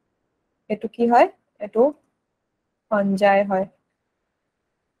বিলাকে এটো কি হয় এটো ফাঞ্জাই হয়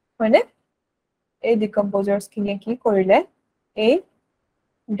হয়নে এই ডিকম্পোজাৰ্স খিনিয়ে কি কৰিলে এই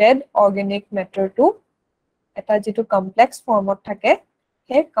ডেড অৰ্গেনিক মেটাৰটো এটা যেটো কমপ্লেক্স ফৰ্মত থাকে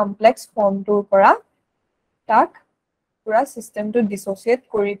সেই কমপ্লেক্স ফৰ্মটোৰ পৰা তাক পুৰা সিস্টেমটো ডিসোসিয়েট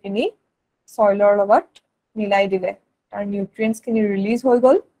কৰি পিনি সয়লৰ লগত মিলাই দিলে তাৰ নিউট্ৰিয়েন্টছ খিনি ৰিলিজ হৈ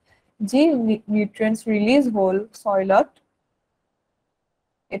গল যি নিউট্ৰিয়েন্টছ ৰিলিজ হল সয়লত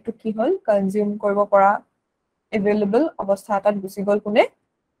এটো কি হল কনজিউম কৰিব পৰা এভেইলেবল অৱস্থা এটাত গুচি গল কোনে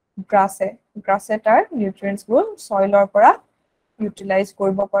গ্ৰাছে তাৰ নিউট্ৰিয়েন্টছবোৰ সয়লৰ পৰা ইউটিলাইজ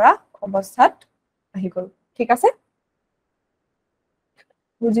কৰিব পৰা অৱস্থাত আহি গল ঠিক আছে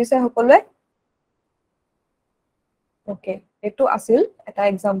বুজিছে সকলোৱে ওকে এটো আছিল এটা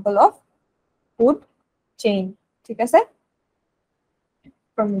এক্সাম্পল অফ ফুড চেইন ঠিক আছে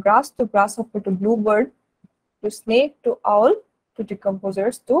from grass to grasshopper to bluebird to snake to owl to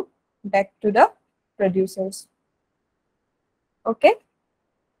decomposers to back to the producers okay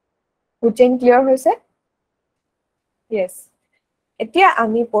food chain clear hoise yes এতিয়া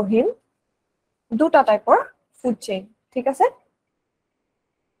আমি পঢ়িম দুটা টাইপৰ ফুড চেইন ঠিক আছে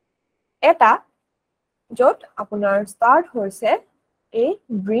এটা যত আপোনাৰ স্টাৰ্ট হৈছে এই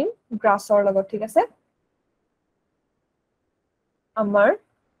গ্ৰীন গ্ৰাছৰ লগত ঠিক আছে আমাৰ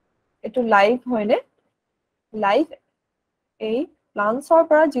এটো লাইভ হয়নে লাইভ এই প্লান্টছৰ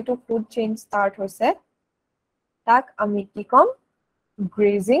পৰা যেটো ফুড চেইন স্টাৰ্ট হৈছে তাক আমি কি কম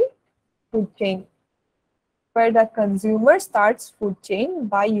grazing food chain where the consumer starts food chain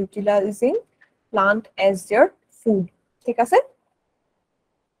by utilizing plant as their food ঠিক আছে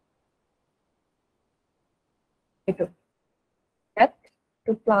এটো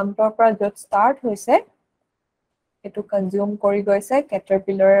to plantor পৰা যত start হৈছে এটো কনজিউম কৰি গৈছে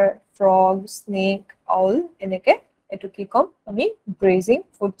caterpillar frog snake owl এনেকে এটো কি কম আমি grazing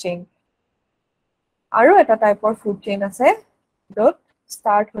food chain আৰু এটা টাইপৰ food chain আছে যত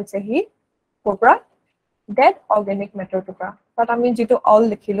start হৈছে হি পৰা dead organic matter to পৰা তাত আমি যেটো owl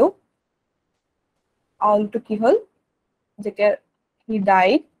লিখিলো owl to কি হল যেতিয়া he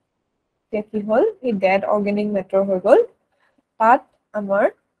died তে কি হল হি dead organic matter হৈ গল তাত আমাৰ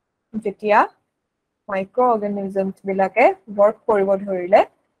যেতিয়া microorganisms বিলাকে work কৰিব ধৰিলে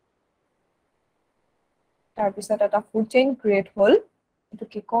তাৰ পিছত এটা food chain create হল এটো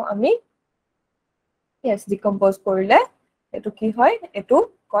কি কও আমি yes decompose কৰিলে এটো কি হয় এটো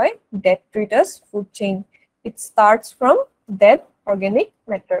কয় detritus food chain it starts from dead organic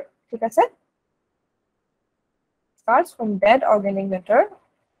matter ঠিক আছে starts from dead organic matter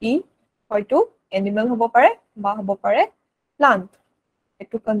ই হয়তো animal হ'ব পাৰে বা হ'ব পাৰে plant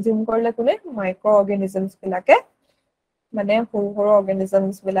এটো কনজিউম কৰিলে কোনে microorganisms বিলাকে মানে সৰু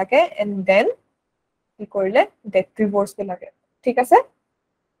organisms বিলাকে and then কি কৰিলে detrivores বিলাকে ঠিক আছে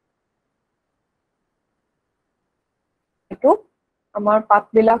এটো আমাৰ পাত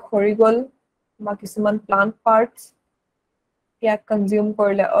বিলাক খৰি গল বা কিছুমান plant parts ইয়াক কনজিউম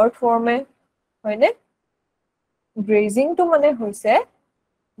কৰিলে earthworm হয়নে grazing to মানে হৈছে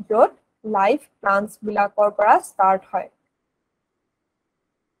যত live plants বিলাকৰ পৰা start হয়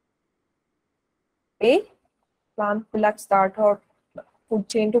এই plant বিলাক start হয় food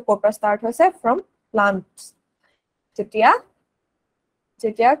chain to ক'ৰ পৰা start হৈছে from plants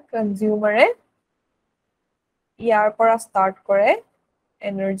যেতিয়া consumer ইয়াৰ পৰা start কৰে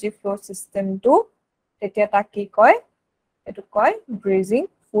energy flow system to তেতিয়া তাক কি কয় এটো কয় grazing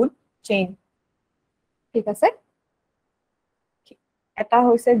food chain ঠিক আছে এটা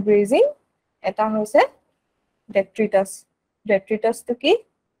হৈছে grazing এটা হৈছে detritus to কি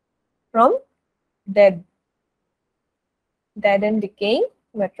from dead and decaying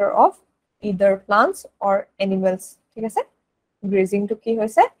matter of either plants or animals ঠিক আছে grazing to কি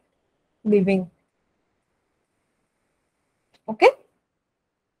হৈছে living okay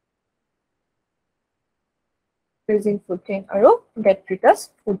grazing food chain আৰু detritus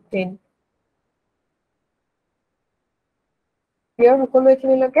food chain clear সকলো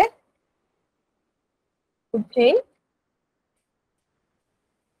এখিনিলৈকে food chain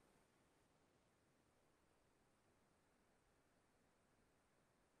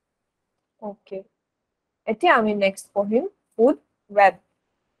okay এতিয়া আমি next পঢ়িম food web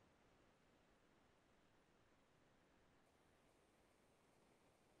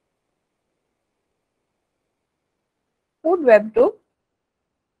food web to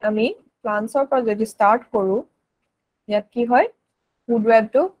আমি plants or পৰা যদি start কৰো ইয়াত কি হয় food web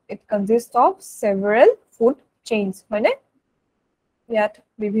to it consists of several food chains হয়নে ইয়াত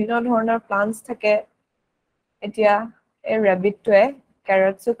বিভিন্ন ধৰণৰ plants থাকে এতিয়া এই rabbit টোৱে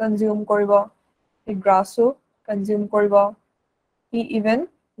carrots consume কৰিব এই grass consume কৰিব he even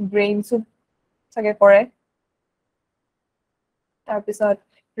grains চাগে কৰে তাৰ পিছত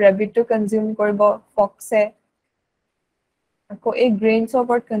rabbit টো consume কৰিব fox আকৌ এই grains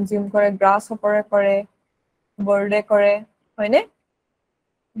ওপৰত consume কৰে grass ওপৰত কৰে bird কৰে হয়নে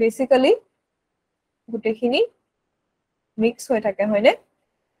বেসিক্যালি গুটেখিনি মিক্স হৈ থাকে হয়নে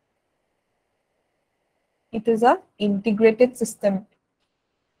it is a integrated system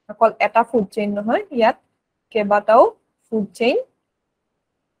অকল এটা ফুড চেইন নহয় ইয়াত কেবাটাও ফুড চেইন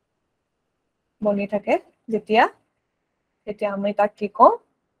বনি থাকে যেতিয়া আমি তাক কি কওঁ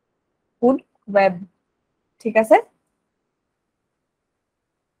ফুড ওয়েব ঠিক আছে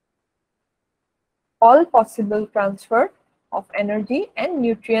all possible transfer of energy and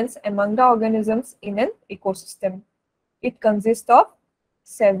nutrients among the organisms in an ecosystem. It consists of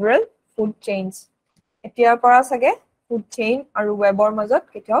several food chains. এতিয়াৰ পৰা সাগে food chain আৰু webৰ মাজত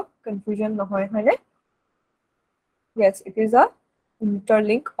কেতিয়াও confusion নহয় হয়নে? Yes, it is a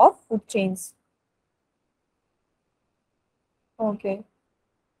interlink of food chains. Okay.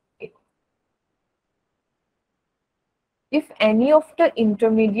 If any of the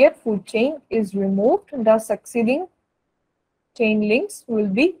intermediate food chain is removed, the succeeding chain links will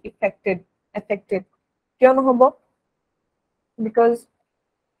be affected. Kyo nohobo? Because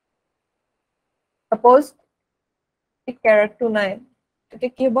suppose এই carrot to নাই এতে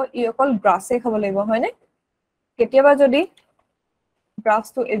কি হবো ই অকল grass এ খাব লাগিব হয় নে কেতিয়াবা যদি grass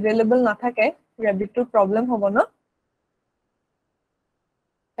to available না থাকে rabbit to problem হবো না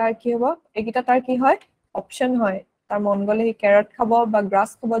তাৰ কি হবো একিটা তাৰ কি হয় অপশন হয় তাৰ মন গলে হি carrot খাব বা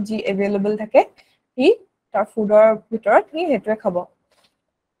grass খাব জি available থাকে হি তাৰ ফুডৰ ভিতৰত হি হেটোৱে খাব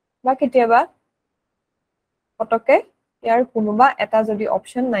বা কেতিয়াবা পটকে ইয়াৰ কোনোবা এটা যদি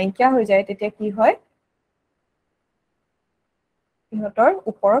অপশন নাইকিয়া হৈ যায় তেতিয়া কি হয় ইহতৰ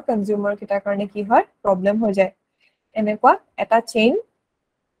ওপৰৰ কনজিউমাৰ কিটাৰ কাৰণে কি হয় প্ৰবলেম হৈ যায় এনেকুৱা এটা চেইন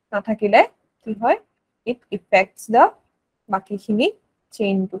নাথাকিলে কি হয় ইট ইফেক্টস দা বাকিখিনি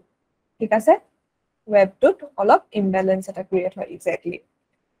চেইনটো ঠিক আছে ওয়েবটোত অলপ ইমব্যালেন্স এটা ক্ৰিয়েট হয় এক্স্যাক্টলি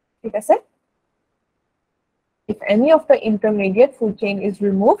ঠিক আছে if any of the intermediate food chain is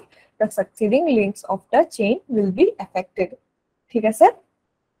removed the succeeding links of the chain will be affected ঠিক আছে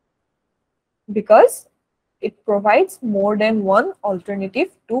because it provides more than one alternative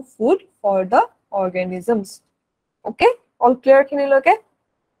to food for the organisms. Okay? All clear kiniloke?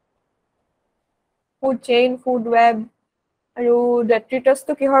 Food chain, food web. Aru detritus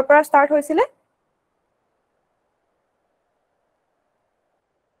to kihor para start hoisile?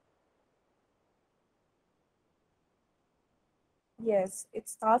 Yes, it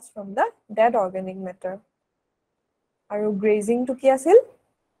starts from the dead organic matter. Aru grazing to ki asil?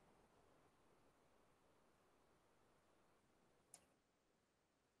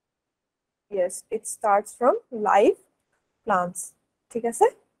 Yes, it starts from live plants. ঠিক আছে?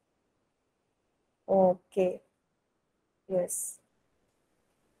 Okay. Yes.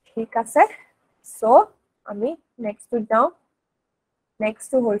 ঠিক আছে? So, আমি next to যাও. Next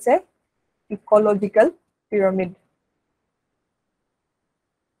to হৈছে ecological pyramid.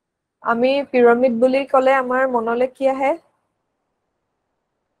 আমি pyramid বুলি কলে আমাৰ মনলে কি আহে?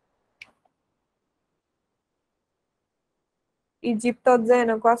 ইজিপ্তত যে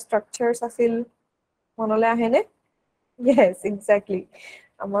এনেকুৱা structures আছিল মনলে আহে নে? Yes, exactly.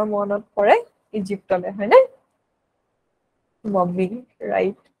 আমাৰ মনত পৰে ইজিপ্তলে হয়নে? Mummy,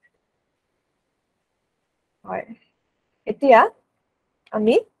 right? হয় এতিয়া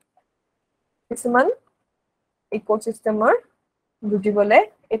আমি কিছুমান ইকোসিস্টেমৰ বুজিবলে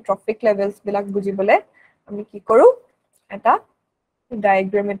এই ট্ৰফিক লেভেলস বিলাক বুজিবলে আমি কি কৰো এটা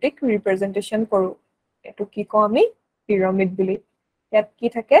ডায়াগ্ৰামেটিক ৰিপ্ৰেজেন্টেশন কৰো এটো কি কও আমি পিৰামিড বুলি ইয়াত কি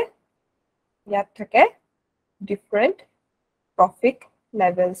থাকে ইয়াত থাকে different traffic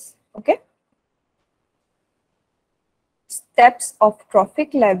levels okay steps of trophic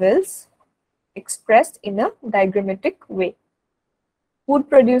levels expressed in a diagrammatic way. Food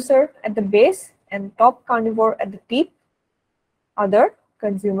producer at the base and top carnivore at the tip, other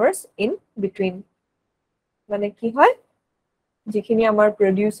consumers in between. মানে কি হয় যিখিনি আমাৰ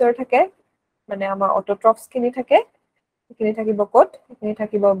producer থাকে মানে আমাৰ autotrophs খিনি থাকে সেইখিনি থাকিব কত সেইখিনি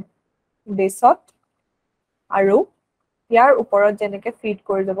থাকিব বেছত আৰু ইয়াৰ ওপৰত যেনেকে ফিড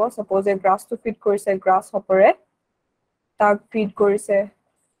কৰি যাব suppose a grass to feed কৰিছে grass হপৰে তাক ফিড কৰিছে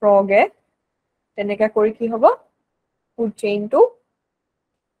ফ্ৰগে তেনেকা কৰি কি হ'ব food chain two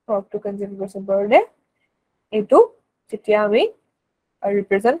frog to consume কৰিছে বাৰ্ডে এটো যেতিয়া আমি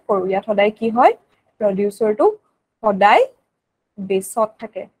ৰিপ্ৰেজেন্ট কৰো ইয়াত সদায় কি হয় প্ৰডিউচাৰটো সদায় বেছত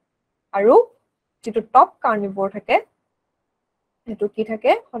থাকে আৰু যেটো টপ কাৰ্নিভৰ থাকে এটো কি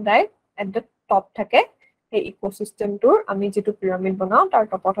থাকে সদায় এট দ্য টপ থাকে এই ইকোসিস্টেমটোৰ আমি যেটো পিৰামিড বনাও তাৰ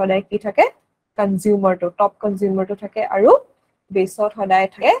টপত সদায় কি থাকে কনজিউমাৰটো টপ কনজিউমাৰটো থাকে আৰু বেছত সদায়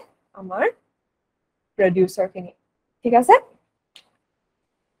থাকে আমাৰ প্ৰডিউচাৰ খিনি ঠিক আছে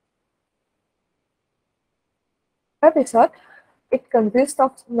তাৰপিছত It consists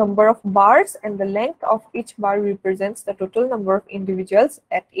of number of bars and the length of each bar represents the total number of individuals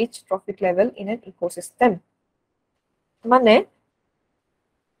at each trophic level in an ecosystem. মানে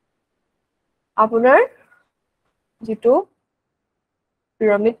আপোনাৰ যেটো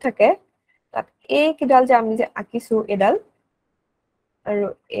পিৰামিড থাকে তাত এই কিডাল যে আমি যে আঁকিছো এডাল আৰু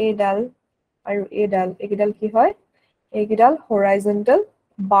এডাল আৰু এডাল এইকিডাল কি হয় এইকিডাল হৰাইজন্টাল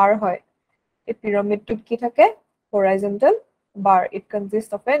বাৰ হয় এই পিৰামিডটোত কি থাকে horizontal bar. It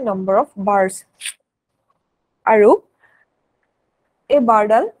consists of a number of bars. আৰু এই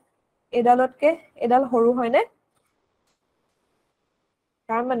বাৰডাল এডালতকে এডাল সৰু হয় নে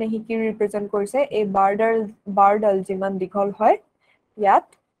তাৰ মানে হি কি ৰিপ্ৰেজেন্ট কৰিছে এই বাৰডাল যিমান দীঘল হয় ইয়াত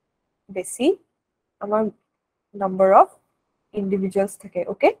বেছি আমাৰ number of individuals থাকে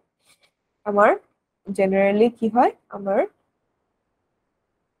ওকে আমাৰ জেনাৰেলি কি হয় আমাৰ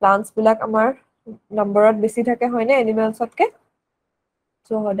প্লান্টস বিলাক আমাৰ নম্বৰত বেছি থাকে হয় নে এনিমেলছতকে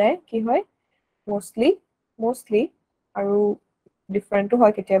সো হদায় কি হয় মোস্টলি আৰু ডিফাৰেন্টটো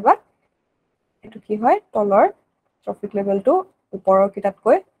হয় কেতিয়াবা এটো কি হয় তলৰ ট্ৰফিক লেভেলটো ওপৰৰ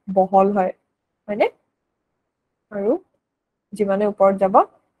কিটাতকৈ বহল হয় হয়নে আৰু যিমানে ওপৰত যাব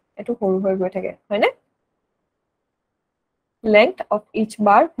এটো সৰু হৈ গৈ থাকে হয়নে length of each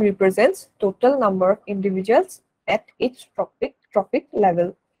bar represents total number of individuals at each trophic level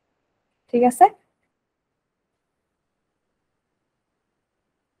ঠিক আছে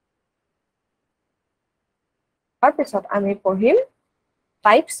তাৰপিছত আমি পঢ়িম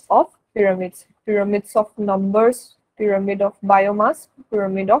types of pyramids of numbers pyramid of biomass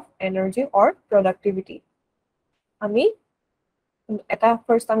pyramid of energy or productivity আমি এটা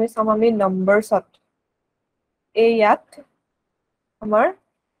first আমি চাম আমি numbersত এই ইয়াত আমাৰ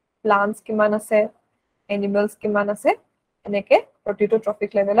plants কিমান আছে animals কিমান আছে এনেকে প্ৰতিটো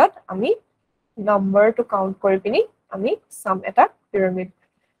ট্ৰফিক লেভেলত আমি number to count কৰি পিনি আমি চাম এটা pyramid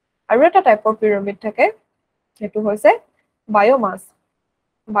আৰু এটা টাইপৰ pyramid থাকে যেটো হৈছে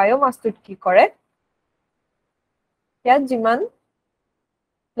বায়োমাছটোত কি কৰে ইয়াত যিমান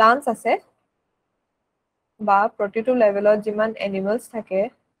প্লান্টস আছে বা প্ৰতিটো লেভেলত যিমান এনিমেলস থাকে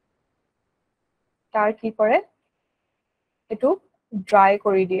তাৰ কি কৰে এটো ড্ৰাই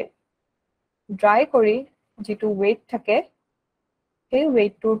কৰি দিয়ে ড্ৰাই কৰি যেটো weight থাকে এই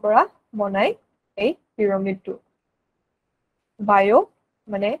weightটোৰ পৰা বনাই এই পিৰামিডটো বায়ো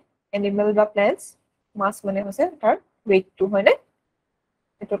মানে এনিমেল বা প্লান্টস মাছ মানে হৈছে তাৰ weightটো হয়নে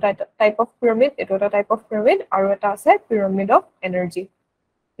এটো টাইপ অফ পিৰামিড এটো এটা টাইপ অফ পিৰামিড আৰু এটা আছে পিৰামিড অফ এনাৰ্জি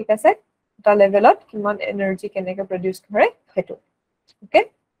ঠিক আছে এটা লেভেলত কিমান এনাৰ্জি কেনেকৈ প্ৰডিউস কৰে হেতু ওকে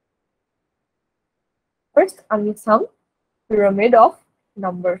ফাৰ্স্ট আমি চাম pyramid of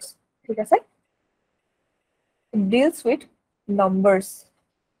numbers ঠিক আছে it deals with numbers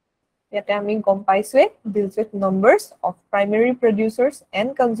ইয়াতে আমি গম পাইছোৱে deals with numbers of primary producers and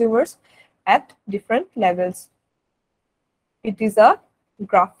consumers at different levels it is a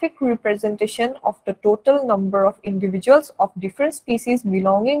graphic representation of the total number of individuals of different species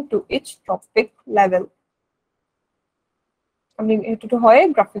belonging to each trophic level I mean eto hoy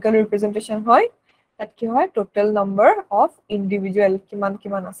graphical representation hoy that ki hoy total number of individual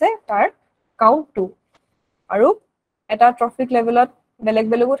kiman ase tar count to aru eta trophic levelot beleg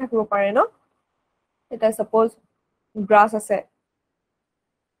thakibo pare no eta suppose grass ase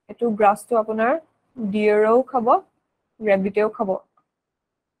etu grass to apunar deer o khabo rabbit o khabo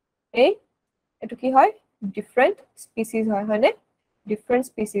ei etu ki hoy different species hoy hoine different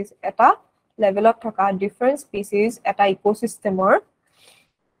species eta levelot thaka different species eta ecosystemor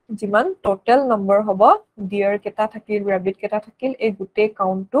যিমান total number হ'ব dear কেটা থাকিল rabbit কেটা থাকিল এই গুটে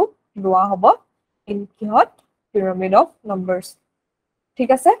count two লোৱা হ'ব in কিহত pyramid of numbers ঠিক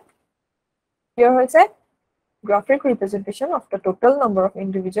আছে here হৈছে graphic representation of the total number of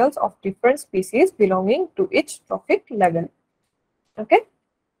individuals of different species belonging to each trophic level okay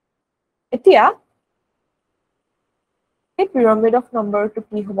এতিয়া এই pyramid of number to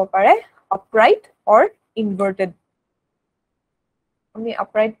কি হ'ব পাৰে upright or inverted আমি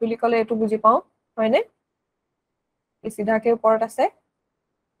upright বুলি কলে এটো বুজি পাও হয়নে এই সিধাকে ওপৰত আছে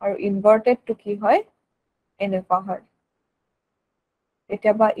আৰু inverted to কি হয় এনেকুৱা হয়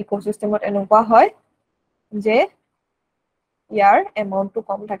এটা বা ইকোসিস্টেমত এনেকুৱা হয় যে ইয়াৰ এমাউন্টটো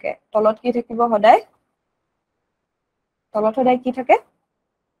কম থাকে তলত কি থাকিব সদায় কি থাকে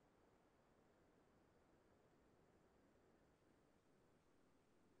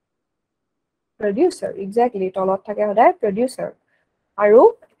producer exactly তলত থাকে সদায় producer আৰু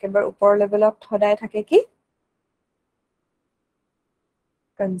একেবাৰে ওপৰ লেভেলত সদায় থাকে কি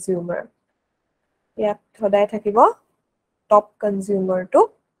consumer ইয়াত সদায় থাকিব top consumer to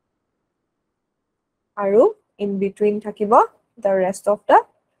আৰু in between থাকিব the rest of the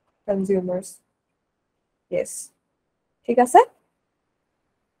consumers. Yes. ঠিক আছে?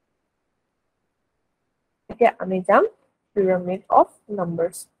 এতিয়া আমি যাম pyramid of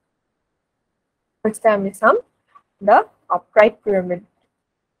numbers. First আমি চাম the upright pyramid.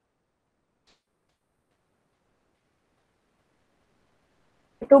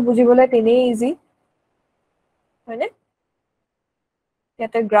 এটো বুজিবলৈ তেনে ইজি হয়নে?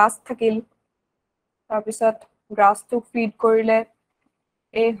 ইয়াতে গ্ৰাছ থাকিল, তাৰপিছত গ্ৰাছটো ফিড কৰিলে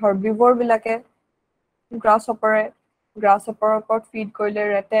এই হাৰ্বিভৰ বিলাকে গ্ৰাছহপাৰে, গ্ৰাছহপাৰৰ ওপৰত ফিড কৰিলে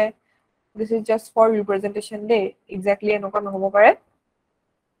ৰেটে. This is just for representation day. Exactly এনেকুৱা নহব পাৰে.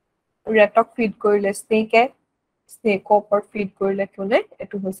 ৰেটক ফিড কৰিলে স্নেকে, স্নেকৰ ওপৰত ফিড কৰিলে কোনে?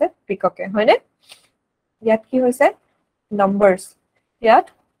 এটো হৈছে পিককে হয়নে? ইয়াত কি হৈছে? নাম্বাৰছ. ইয়াত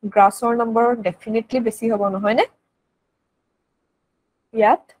গ্ৰাছৰ নম্বৰ ডেফিনেটলি বেছি হ'ব নহয়নে?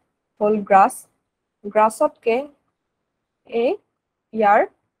 ইয়াত হ'ল গ্ৰাছ, গ্ৰাছতকে এই ইয়াৰ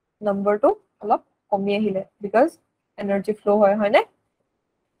নম্বৰটো অলপ কমি আহিলে বিকজ এনাৰ্জি ফ্লো হয় হয়নে?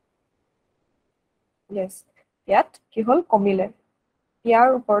 Yes. ইয়াত কি হ'ল? কমিলে। ইয়াৰ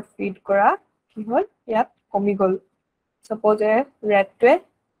ওপৰত ফিড কৰা কি হ'ল? ইয়াত কমি গ'ল। Suppose ৰেটটোৱে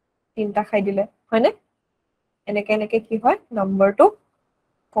 3টা খাই দিলে হয়নে? এনেকে এনেকে কি হয়? নম্বৰটো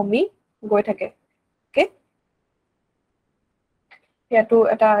কমি গৈ থাকে। ওকে? ইয়াতো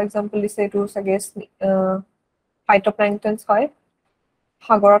এটা এক্সাম্পল দিছে, এইটো চাগে ফাইটোপ্লাংকটনছ হয়।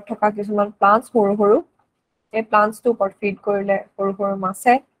 সাগৰত থকা কিছুমান প্লান্টছ সৰু সৰু, এই প্লান্টছটো ওপৰত ফিড কৰিলে সৰু সৰু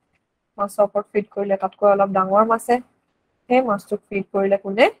মাছে, মাছৰ ওপৰত ফিড কৰিলে তাতকৈ অলপ ডাঙৰ মাছে, সেই মাছটোক ফিড কৰিলে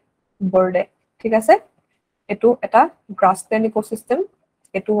কোনে? বাৰ্ডে। ঠিক আছে? এইটো এটা গ্ৰাছলেণ্ড ইকোচিষ্টেম,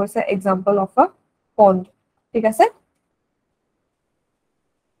 এইটো হৈছে এক্সাম্পল অফ আ পণ্ড। ঠিক আছে?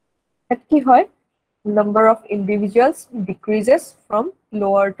 ইয়াত কি হয়? Number of individuals decreases from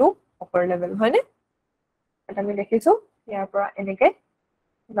lower to upper level হয়নে? এটা আমি দেখিছো ইয়াৰ পৰা এনেকে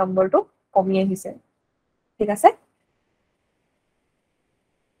নম্বৰটো কমি আহিছে। ঠিক আছে?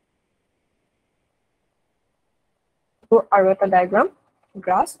 আৰু এটা ডায়াগ্ৰাম,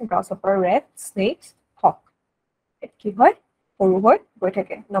 গ্ৰাছ, গ্ৰাছহপাৰ, ৰেট, স্নেকস, হক। কি হয়? সৰু হৈ গৈ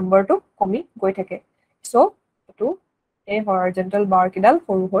থাকে, নম্বৰটো কমি গৈ থাকে। সো এটো এই হৰাইজন্টেল বাৰ কিডাল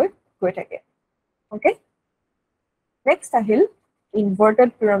সৰু হৈ গৈ থাকে। ওকে? নেক্সট আহিল ইনভাৰ্টেড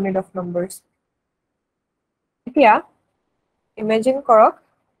পিৰামিড অফ নম্বৰছ। এতিয়া ইমেজিন কৰক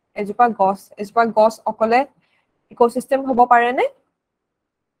এজোপা গছ অকলে ইকোচিষ্টেম হ'ব পাৰেনে?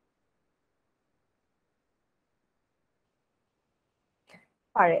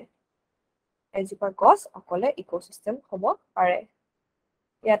 পাৰে। এজোপা গছ অকলে ইকোচিষ্টেম হ'ব পাৰে।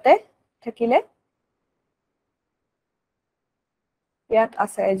 ইয়াতে থাকিলে, ইয়াত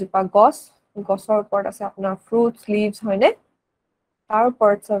আছে এজোপা গছ, গছৰ ওপৰত আছে আপোনাৰ ফ্ৰুটছ, লিভছ হয়নে? তাৰ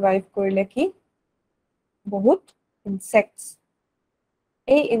ওপৰত সাৰ্ভাইভ কৰিলে কি? বহুত ইনসেক্টস।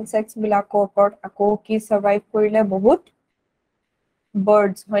 এই ইনসেক্টস বিলাকৰ ওপৰত আকৌ কি সাৰ্ভাইভ কৰিলে? বহুত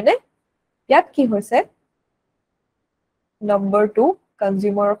বাৰ্ডছ হয়নে? ইয়াত কি হৈছে? নম্বৰটো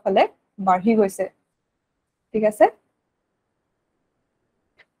কনজিউমাৰৰ ফালে বাঢ়ি গৈছে। ঠিক আছে?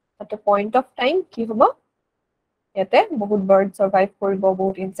 at a point of time কি হ'ব? ইয়াতে বহুত বাৰ্ড সাৰ্ভাইভ কৰিব,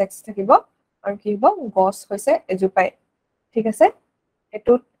 বহুত ইনসেক্টস থাকিব, আৰু কি হ'ব? গছ হৈছে এজোপাই। ঠিক আছে?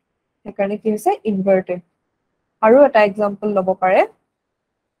 এটোত সেইকাৰণে কি হৈছে? ইনভাৰ্টেড। আৰু এটা এক্সাম্পল ল'ব পাৰে,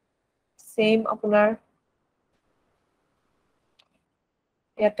 সেম আপোনাৰ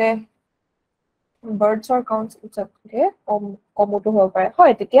ইয়াতে বাৰ্ডছৰ কাউন্টছকে কমতো হ'ব পাৰে।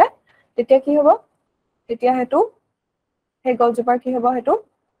 হয়, তেতিয়া কি হ'ব? তেতিয়া হেতু সেই গছজোপাৰ কি হ'ব? হেতু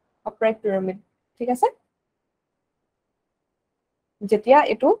upright pyramid। ঠিক আছে? যেতিয়া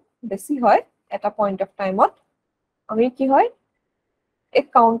এটো বেছি হয় এটা পইণ্ট অফ টাইমত, আমি কি হয়? এই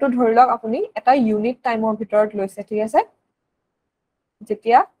কাউন্টটো ধৰি লওক আপুনি এটা ইউনিট টাইমৰ ভিতৰত লৈছে। ঠিক আছে?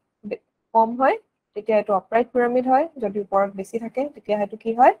 যেতিয়া কম হয় তেতিয়া এটো upright pyramid হয়, যদি ওপৰত বেছি থাকে তেতিয়া হেতু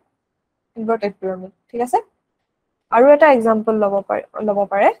কি হয়? Inverted pyramid। ঠিক আছে? আৰু এটা এক্সাম্পল ল'ব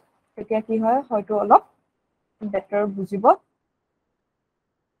পাৰে, তেতিয়া কি হয়? হয়তো অলপ বেটাৰ বুজিব।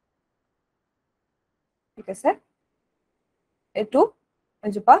 ঠিক আছে? এটো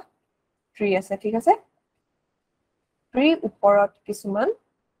এজোপা ট্ৰি আছে। ঠিক আছে? ট্ৰি ওপৰত কিছুমান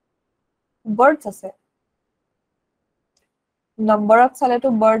বাৰ্ডছ আছে। নম্বৰত চালেতো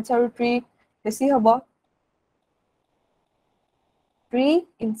বাৰ্ডছ আৰু ট্ৰি বেছি হ'ব। Tree,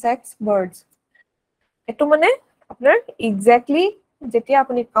 insects, birds. এটো মানে আপোনাৰ এক্স্যাক্টলি যেতিয়া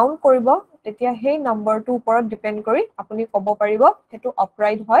আপুনি কাউন্ট কৰিব তেতিয়া সেই নম্বৰটোৰ ওপৰত ডিপেন্ড কৰি আপুনি ক'ব পাৰিব হেতু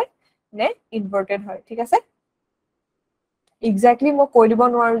আপৰাইট হয় নে ইনভাৰ্টেড হয়। ঠিক আছে? এক্স্যাক্টলি মই কৈ দিব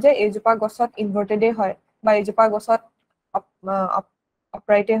নোৱাৰো যে এইজোপা গছত ইনভাৰ্টেডে হয় বা এইজোপা গছত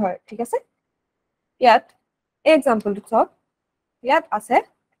আপৰাইটে হয়। ঠিক আছে? ইয়াত এই এক্সাম্পলটো চাওক, ইয়াত আছে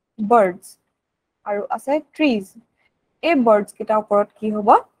birds আৰু আছে trees এই birds কিটা ওপৰত কি হ'ব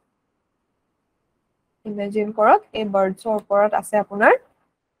ইমেজিন কৰক এই birdsৰ ওপৰত আছে আপোনাৰ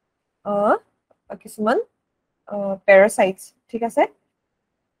কিছুমান parasites ঠিক আছে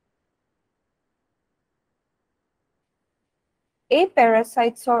এই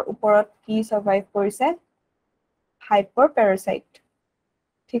parasitesৰ ওপৰত কি survive কৰিছে hyper parasite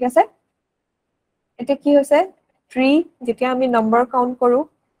ঠিক আছে এটা কি হৈছে tree যেতিয়া আমি number count কৰো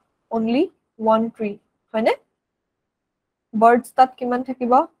only one tree হয়নে birds তাত কিমান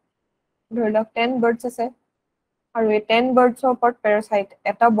থাকিব ধৰি লওক 10 birds আছে আৰু এই 10 birdsৰ ওপৰত parasite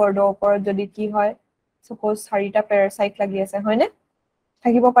এটা birdৰ ওপৰত যদি কি হয় suppose 4টা parasite লাগি আছে হয়নে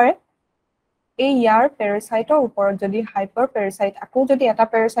থাকিব পাৰে এই ইয়াৰ parasiteৰ ওপৰত যদি hyper parasite আকৌ যদি এটা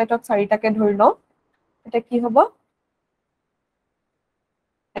parasiteক 4টাকে ধৰি লও এটা কি হ'ব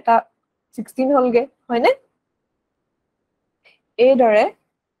এটা 16 হলগে হয়নে এই দৰে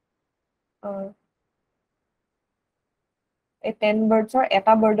এই 10 birdsৰ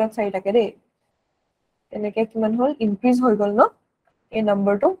এটা birdত 4টাকে দেই এনেকে কিমান হল ইনক্ৰিজ হৈ গল ন এই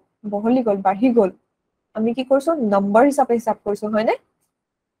নম্বৰটো বহলি গল বাঢ়ি গল আমি কি কৰিছো নম্বৰ হিচাপে হিচাপ কৰিছো হয়নে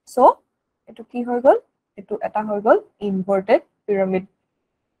সো এটো কি হৈ গল এটো এটা হৈ গল ইনভাৰ্টেড পিৰামিড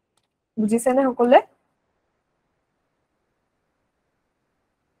বুজিছে নে সকলে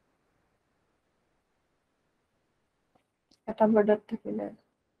এটা বৰ্ডত থাকিলে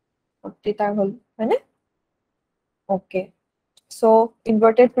 40টা হল হয়নে ওকে সো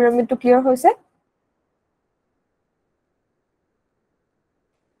ইনভাৰ্টেড পিৰামিডটো ক্লিয়াৰ হৈছে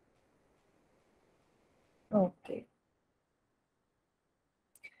ওকে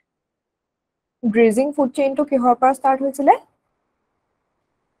গ্ৰেজিং ফুড চেইনটো কিহৰ পৰা ষ্টাৰ্ট হৈছিলে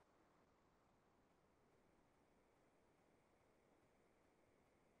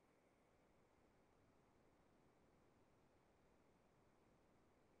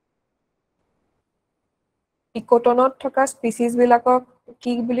ইকোটনত থকা স্পিচিছ বিলাকক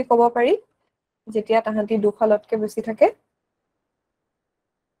কি বুলি ক'ব পাৰি যেতিয়া তাহাঁতি দুফালতকে বেছি থাকে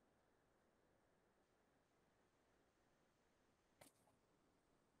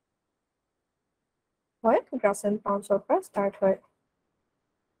হয় গ্ৰাছ এণ্ড পাউণ্ডছৰ পৰা ষ্টাৰ্ট হয়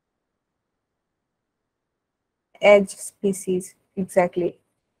edge species exactly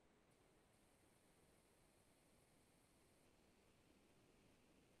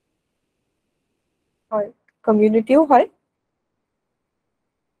হয় কমিউনিটিও হয়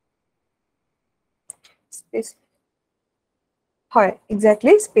হয়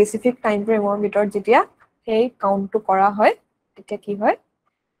এক্স্যাক্টলি স্পেসিফিক টাইম ফ্ৰেমৰ ভিতৰত যেতিয়া সেই কাউন্টটো কৰা হয় তেতিয়া কি হয়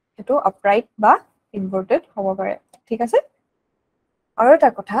এটো আপৰাইট বা ইনভাৰ্টেড হ'ব পাৰে ঠিক আছে আৰু এটা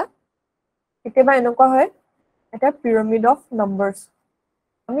কথা কেতিয়াবা এনেকুৱা হয় এটা পিৰামিড অফ নাম্বাৰছ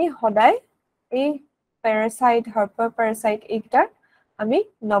আমি সদায় এই প্যাৰাসাইট হাৰ্পাৰ প্যাৰাসাইট এইটাৰ আমি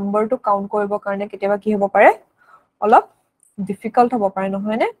নম্বৰটো কাউন্ট কৰিব কাৰণে কেতিয়াবা কি হ'ব পাৰে অলপ ডিফিকাল্ট হ'ব পাৰে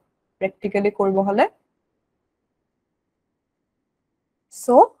নহয় নে প্ৰ্যাকটিক্যালি কৰিব হলে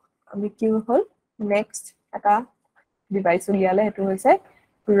সো আমি কি হল নেক্সট এটা ডিভাইস উলিয়ালে হেতু হৈছে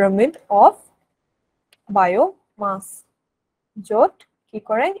পিৰামিড অফ বায়োমাস য'ত কি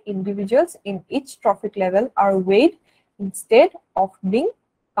কৰে ইন্ডিভিজুৱেলছ ইন ইচ ট্ৰফিক লেভেল আৰু weighed instead of being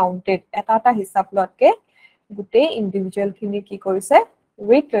counted এটা এটা হিচাপ লোৱাতকে গোটেই ইন্ডিভিজুৱেল খিনি কি কৰিছে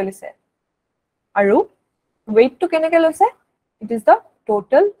weight লৈ লৈছে আৰু weightটো কেনেকে লৈছে it is the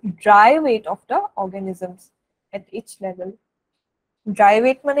total dry weight of the organisms at each level dry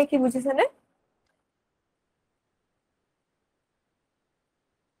weight মানে কি বুজিছে নে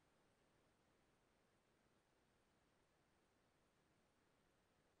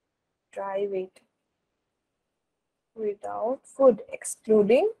dry weight without food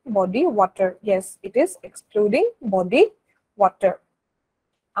excluding body water yes it is excluding body water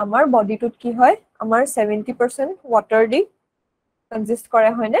আমাৰ বডিটোত কি হয় আমাৰ 70% ওয়াটাৰ দি কনজিস্ট কৰে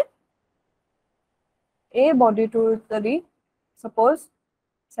হয়নে এই বডিটোৰ যদি suppose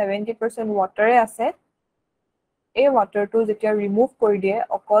 70% ওয়াটাৰে আছে এই ওয়াটাৰটো যেতিয়া ৰিমুভ কৰি দিয়ে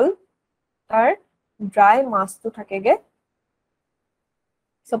অকল তাৰ ড্ৰাই মাছটো থাকেগে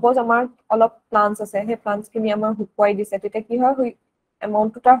suppose আমাৰ অলপ প্লান্টস আছে হে প্লান্টস খিনি আমাৰ হুকুৱাই দিছে তেতিয়া কি হয়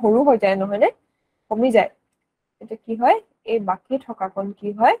এমাউন্টটো তাৰ সৰু হৈ যায় নহয় নে কমি যায় এটা কি হয় এই বাকি থকা কোন কি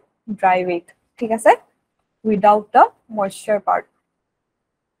হয় ড্ৰাই weight ঠিক আছে without the moisture part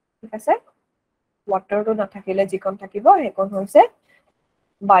ঠিক আছে ওয়াটাৰটো নাথাকিলে যিকন থাকিব হেকন হৈছে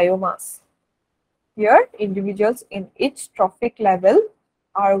biomass here individuals in each trophic level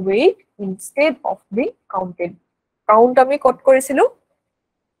are weighed instead of being counted count আমি কত কৰিছিলো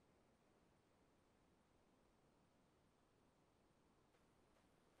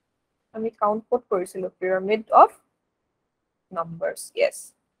আমি কাউন্ট কত কৰিছিলো পিৰামিড অফ numbers. Yes.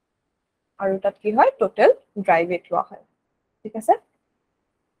 আৰু তাত কি হয় total dry weight লোৱা হয় ঠিক আছে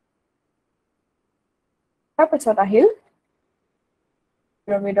তাৰ পিছত আহিল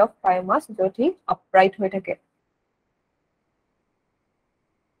pyramid of biomass য'ত ই upright হৈ থাকে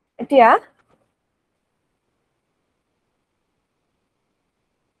এতিয়া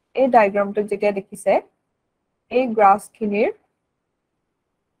এই ডায়াগ্ৰামটো যেতিয়া দেখিছে এই গ্ৰাছ খিনিৰ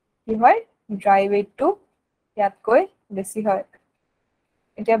কি হয় ড্ৰাই ওয়েটটো ইয়াতকৈ বেছি হয়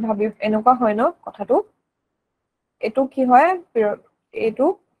এতিয়া ভাবি এনেকুৱা হয় ন কথাটো এটো কি হয় এটো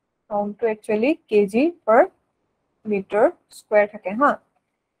কাউন্টটো actually KG per metre square থাকে হা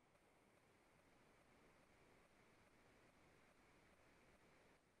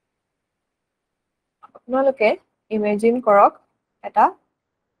আপোনালোকে ইমেজিন কৰক এটা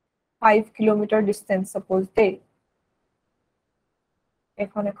 5 কিলোমিটাৰ ডিসটেন্স সাপোজ দে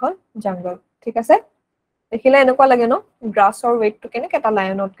এখন জংগল ঠিক আছে দেখিলে এনেকুৱা লাগে ন গ্ৰাছৰ ওয়েটটো কেনেকৈ এটা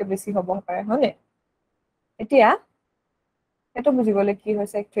লায়নতকৈ বেছি হ'ব পাৰে হয়নে এতিয়া এটো বুজিবলৈ কি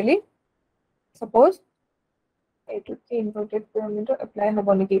হৈছে একচুয়ালি সাপোজ এইটো কি ইনভাৰ্টেড পিৰামিডৰ এপ্লাই হ'ব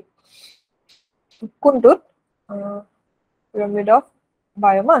নেকি কোনটোত পিৰামিড অফ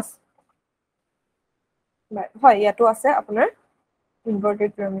বায়োমাস হয় ইয়াতো আছে আপোনাৰ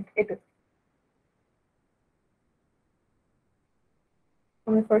ইনভাৰ্টেড পিৰামিড এইটো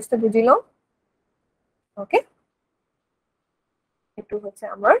আমি ফাৰ্স্টে বুজি লওঁ ওকে এটো হচ্ছে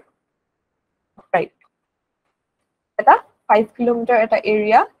আমাৰ ৰাইট এটা 5 কিলোমিটাৰ এটা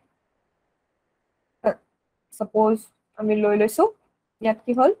এৰিয়া সাপোজ আমি লৈ লৈছো ইয়াত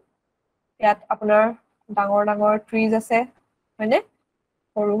কি হল ইয়াত আপোনাৰ ডাঙৰ ডাঙৰ ট্ৰিজ আছে হয়নে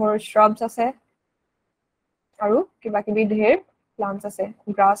সৰু সৰু shrubs আছে আৰু কিবা কিবি ঢেৰ প্লান্টস আছে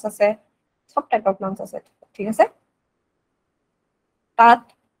গ্ৰাছ আছে সব টাইপৰ প্লান্টস আছে ঠিক আছে তাত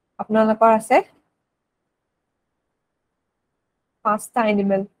আপোনালোকৰ আছে পাঁচটা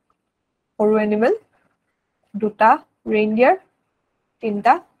এনিমেল সৰু এনিমেল দুটা ৰেইনডিয়াৰ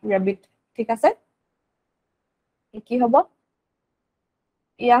তিনটা ৰেবিট ঠিক আছে কি হ'ব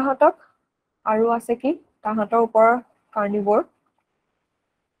ইয়াহতক আৰু আছে কি তাহাতৰ ওপৰ কাৰ্নিভৰ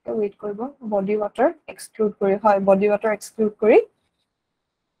ওয়েট কৰিব বডি ওয়াটাৰ এক্সক্লুড কৰি হয় বডি ওয়াটাৰ এক্সক্লুড কৰি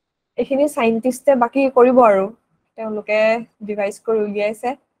এখিনি সাইন্টিস্টে বাকি কৰিব আৰু তেওঁলোকে ডিভাইস কৰি উলিয়াইছে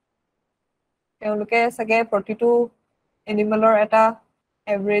তেওঁলোকে সগে প্ৰতিটো এনিমেলৰ এটা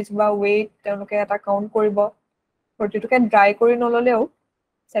এভাৰেজ বা ওয়েট তেওঁলোকে এটা কাউন্ট কৰিব প্ৰতিটোকে ড্ৰাই কৰি নললেও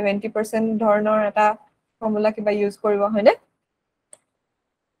 70% ধৰণৰ এটা ফৰ্মুলা কিবা ইউজ কৰিব হয়নে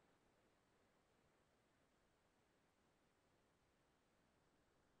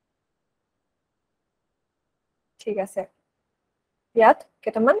ঠিক আছে ইয়াত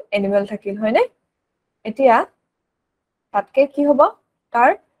কেটামান এনিমেল থাকিল হয়নে এতিয়া তাতকে কি হ'ব তাৰ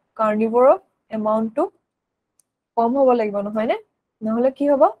কাৰ্নিভৰ এমাউন্টটো কম হ'ব লাগিব নহয়নে নহলে কি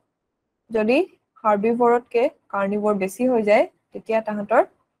হ'ব যদি হাৰ্বিভৰতকে কাৰ্নিভৰ বেছি হৈ যায় তেতিয়া তাহাতৰ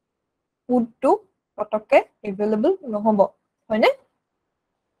ফুডটো পটককে এভেইলেবল নহব হয়নে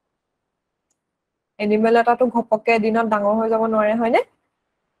এনিমেল এটাটো ঘপককে দিনত ডাঙৰ হৈ যাব নোৱাৰে হয়নে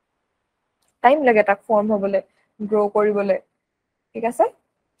টাইম লাগে তাক ফৰ্ম হ'বলে গ্ৰো কৰিবলৈ ঠিক আছে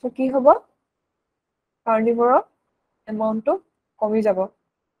সো কি হ'ব কাৰ্নিভৰ এমাউন্টটো কমি যাব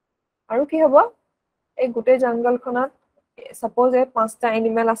আৰু কি হ'ব এই গোটেই জংগলখনত সাপোজ এই পাঁচটা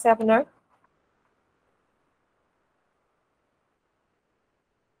এনিমেল আছে আপোনাৰ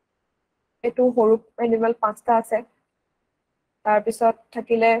এটো সৰু এনিমেল পাঁচটা আছে তাৰ পিছত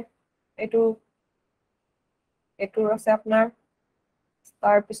থাকিলে এটো এটোৰ আছে আপোনাৰ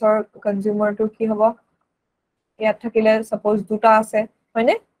তাৰ পিছৰ কনজিউমাৰটো কি হ'ব ইয়াত থাকিলে সাপোজ দুটা আছে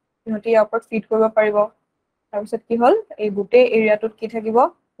হয়নে ইহঁতি ইয়াৰ ওপৰত ফিড কৰিব পাৰিব তাৰ পিছত কি হল এই গোটেই এৰিয়াটোত কি থাকিব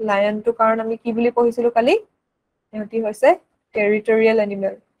লায়নটো কাৰণ আমি কি বুলি পঢ়িছিলো কালি ইহঁতি হৈছে টেৰিটৰিয়েল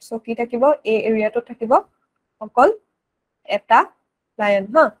এনিমেল সো কি থাকিব এই এৰিয়াটোত থাকিব অকল এটা লায়ন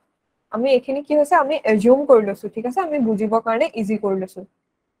হা আমি এখিনি কি হৈছে আমি এজিউম কৰি লৈছো ঠিক আছে আমি বুজিবৰ কাৰণে ইজি কৰি লৈছো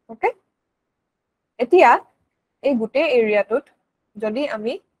ওকে এতিয়া এই গোটেই এৰিয়াটোত যদি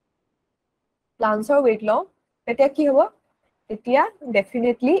আমি প্লান্টছৰ ওয়েট লওঁ তেতিয়া কি হ'ব তেতিয়া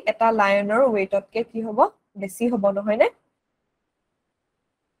ডেফিনেটলি এটা লায়নৰ ওয়েটতকে কি হ'ব বেছি হ'ব নহয়নে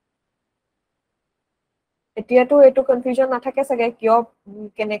এতিয়াতো এইটো কনফিউজন নাথাকে চাগে কিয়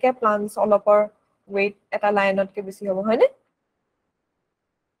কেনেকে প্লান্টছ অলপৰ ওয়েট এটা লায়নতকে বেছি হ'ব হয়নে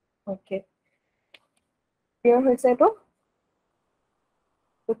ওকে ক্লিয়াৰ হৈছে এইটো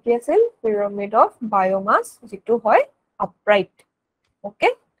কি আছিল পিৰামিড অফ বায়োমাস যেটো হয় আপৰাইট ওকে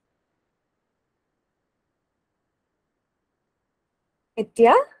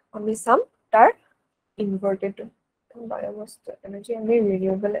এতিয়া আমি চাম তাৰ ইনভাৰ্টেড বায়োমাস এনাৰ্জি আমি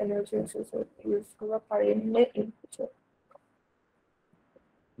ৰিনিউৱেবল এনাৰ্জি ইউজ কৰিব পাৰিম নে in future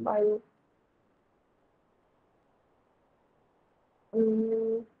Bio.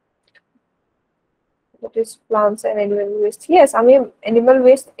 That is plants and animal waste. Yes, আমি animal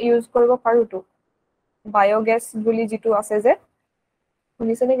waste use কৰিব পাৰো তো biogas বুলি যেটো আছে যে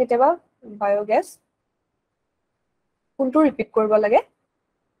শুনিছেনে কেতিয়াবা biogas কোনটো ৰিপিট কৰিব লাগে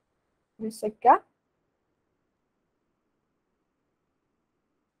নিশ্চয়কৈ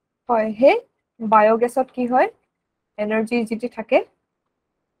হয় হে বায়োগেছত কি হয় এনার্জি যেটি থাকে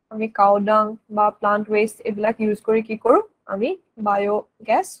আমি কাউ ডাং বা প্লান্ট ওয়েস্ট এবিলাক ইউজ কৰি কি কৰো আমি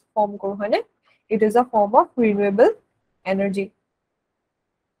বায়োগ্যাস ফৰ্ম কৰো হয়নে it is a form of ৰিনিউয়েবল energy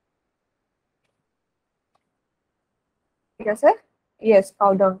ঠিক আছে ইয়েস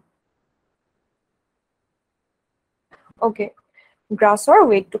কাউ ডাং ওকে গ্ৰাছৰ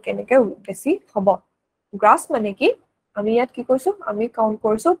ওয়েটটো কেনেকৈ বেছি হ'ব গ্ৰাছ মানে কি আমি ইয়াত কি কৰিছো আমি কাউন্ট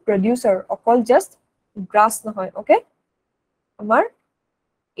কৰিছো প্ৰডিউসাৰ অকল জাস্ট গ্ৰাছ নহয় ওকে আমাৰ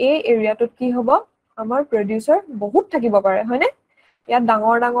এই এৰিয়াটোত কি হ'ব আমাৰ প্ৰডিউসাৰ বহুত থাকিব পাৰে হয়নে ইয়াত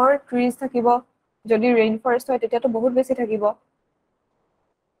ডাঙৰ ডাঙৰ ট্ৰিজ থাকিব যদি ৰেইন ফৰেষ্ট হয় তেতিয়াতো বহুত বেছি থাকিব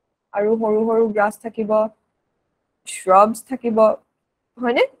আৰু সৰু সৰু গ্ৰাছ থাকিব shrubs থাকিব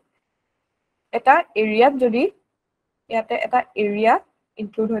হয়নে এটা এৰিয়াত যদি ইয়াতে এটা এৰিয়া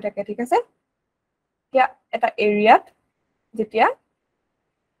ইনক্লুড হৈ থাকে ঠিক আছে এতিয়া এটা এৰিয়াত যেতিয়া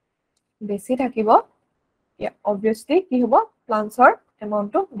বেছি থাকিব obviously কি হ'ব প্লান্টছৰ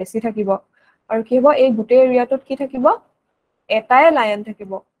এমাউন্টটো বেছি থাকিব আৰু কি হ'ব এই গুটে এৰিয়াটোত কি থাকিব এটাই লায়ন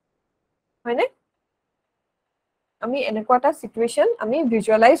থাকিব হয়নে আমি এনেকুৱা এটা সিচুৱেশন আমি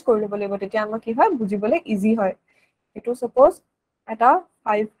ভিজুয়ালাইজ কৰি ল'ব লাগিব তেতিয়া আমাৰ কি হয় বুজিবলৈ ইজি হয় এটো সপোজ এটা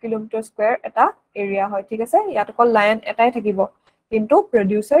 5 কিলোমিটাৰ স্কয়াৰ এটা এৰিয়া হয় ঠিক আছে ইয়াত অকল লায়ন এটাই থাকিব কিন্তু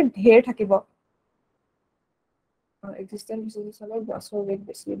প্ৰডিউসাৰ ঢেৰ থাকিব existence is a grassor weight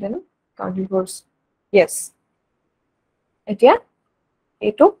basically than carnivores yes এতিয়া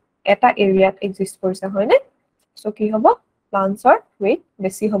এটো এটা এৰিয়াত এক্সিষ্ট কৰিছে হয়নে সো কি হ'ব প্লান্টছৰ weight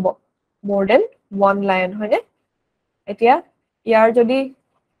বেছি হ'ব more than one lion হয়নে এতিয়া ইয়াৰ যদি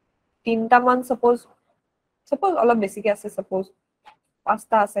তিনটা মান suppose অলপ বেছিকে আছে suppose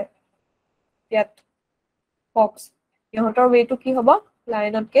পাঁচটা আছে ইয়াত ফক্স ইহঁতৰ weight কি হ'ব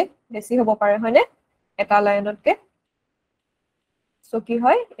লায়নতকে বেছি হ'ব পাৰে হয়নে এটা লায়নতকে সো কি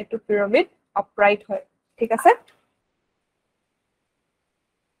হয় এটো পিৰামিড আপৰাইট হয় ঠিক আছে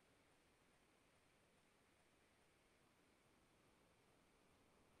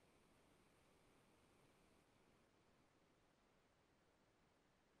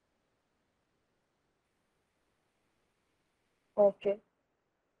okay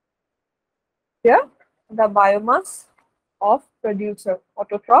here the biomass of producer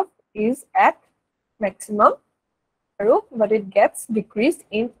autotroph is at maximum but it gets decreased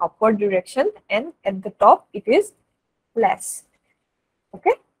in upward direction and at the top it is less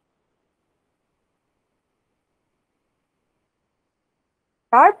okay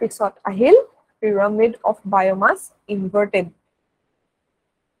tar pisot ahil pyramid of biomass inverted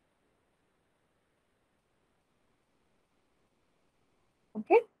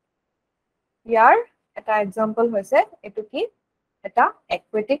okay ইয়াৰ এটা example হৈছে এটো কি এটা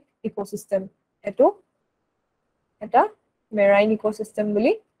aquatic ecosystem এটো এটা marine ecosystem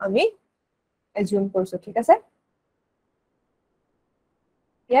বুলি আমি assume কৰিছো ঠিক আছে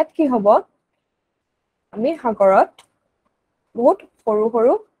ইয়াত কি হ'ব আমি সাগৰত বহুত সৰু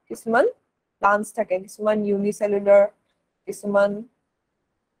সৰু কিছুমান প্লান্টস থাকে কিছুমান ইউনিসেলুলাৰ কিছুমান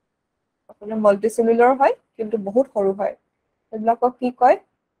আপোনাৰ মাল্টিসেলুলাৰ হয় কিন্তু বহুত সৰু হয় এবিলাকক কি কয়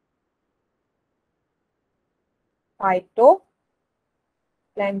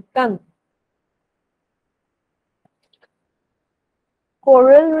phytoplankton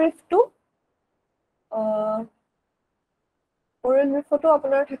coral reef to coral reef to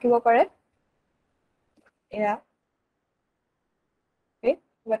আপোনাৰ থাকিব পাৰে এয়া okay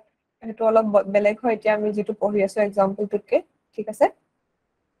but হেতু অলপ বেলেগ হয় এতিয়া আমি যেটো পঢ়ি আছো এক্সাম্পল টুকে ঠিক আছে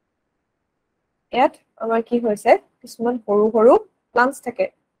ইয়াত আমাৰ কি হৈছে কিছুমান সৰু সৰু প্লান্টস থাকে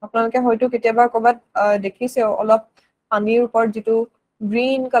আপোনালোকে হয়তো কেতিয়াবা কবাত দেখিছে অলপ পানীৰ ওপৰত যেটো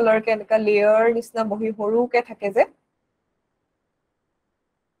গ্ৰীন কালাৰ কে এনেকা লেয়াৰ নিচিনা বহি সৰুকে থাকে যে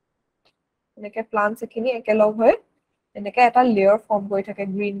এনেকে প্লান্টস এখিনি একেলগ হৈ এনেকে এটা লেয়াৰ ফৰ্ম কৰি থাকে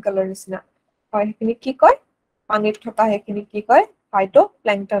গ্ৰীন কালাৰ নিচিনা হয় হেখিনি কি কয় পানীত থকা হেখিনি কি কয়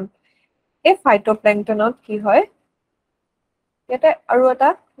ফাইটোপ্ল্যাঙ্কটন এই ফাইটোপ্ল্যাঙ্কটনত কি হয় ইয়াতে আৰু এটা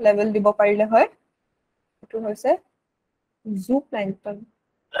লেভেল দিব পাৰিলে হয় এটো হৈছে জুপ্ল্যাঙ্কটন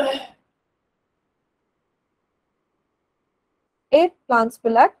এই প্লান্টস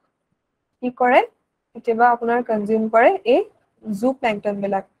বিলাক কি কৰে কেতিয়াবা আপোনাৰ কনজিউম কৰে এই জুপ্ল্যাঙ্কটন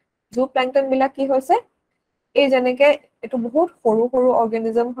বিলাক কি হৈছে এই যেনেকে এটো বহুত সৰু সৰু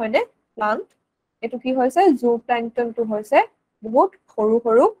অৰ্গানিজম হয়নে প্লান্ট এটো কি হৈছে জুপ্লাংকটন টু হৈছে বহুত সৰু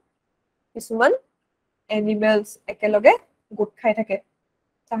সৰু কিছুমান এনিমেলস একেলগে গোট খাই থাকে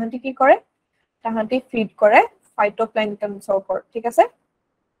তাহাঁতি কি কৰে তাহাঁতি ফিড কৰে ফাইটোপ্লাংকটনছৰ ওপৰত ঠিক আছে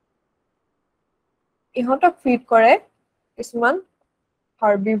ইহঁতক ফিড কৰে কিছুমান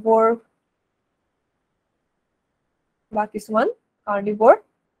হাৰ্বিভোৰ বা কিছুমান কাৰ্নিভোৰ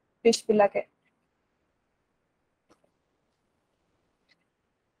ফিশ বিলাকে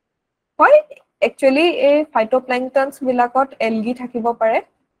হয় একচুয়ালি এই ফাইটোপ্লাংকটনছ বিলাকত এলগি থাকিব পাৰে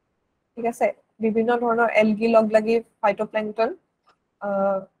ঠিক আছে বিভিন্ন ধৰণৰ এলগি লগ লাগি ফাইটোপ্লাংকটন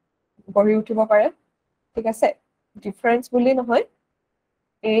গঢ়ি উঠিব পাৰে ঠিক আছে ডিফাৰেন্স বুলি নহয়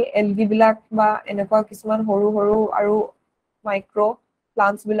এই এলগি বিলাক বা এনেকুৱা কিছুমান সৰু সৰু আৰু মাইক্ৰো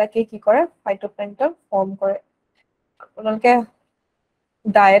প্লান্টস বিলাকে কি কৰে ফাইটোপ্লাংকটন ফৰ্ম কৰে আপোনালোকে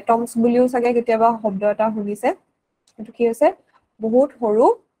ডায়েটমছ বুলিও চাগে কেতিয়াবা শব্দ এটা শুনিছে এটো কি হৈছে বহুত সৰু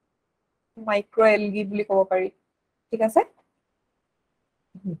মাইক্ৰো এলগি বুলি ক'ব পাৰি ঠিক আছে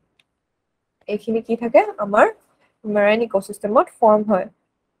এইখিনি কি থাকে আমাৰ মেৰাইন ইকোসিস্টেমত ফৰ্ম হয়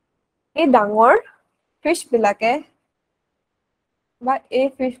এই ডাঙৰ ফিশ বিলাকে বা এই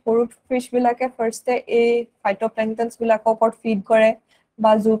সৰু ফিশ বিলাকে ফাৰ্ষ্টে এই ফাইটোপ্লাংকটনছ বিলাকৰ ওপৰত ফিড কৰে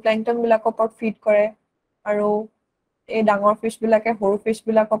বা জুপ্লাংকটন বিলাকৰ ওপৰত ফিড কৰে আৰু এই ডাঙৰ ফিশ বিলাকে সৰু ফিশ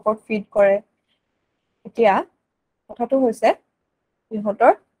বিলাকৰ ওপৰত ফিড কৰে এতিয়া কথাটো হৈছে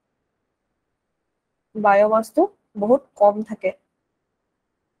ইহঁতৰ বায়োমাসটো বহুত কম থাকে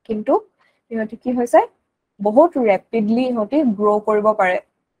কিন্তু ইহঁতি কি হৈছে বহুত ৰেপিডলি ইহঁতি গ্ৰো কৰিব পাৰে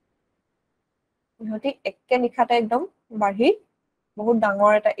ইহঁতি একে নিখাতে একদম বাঢ়ি বহুত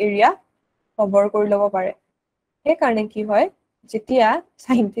ডাঙৰ এটা এৰিয়া কভাৰ কৰি ল'ব পাৰে সেইকাৰণে কি হয় যেতিয়া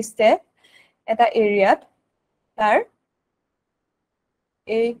সাইন্টিস্টে এটা এৰিয়াত তাৰ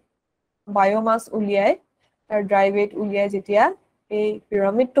এই বায়োমাস উলিয়াই তাৰ ড্ৰাই ৱেট উলিয়াই যেতিয়া এই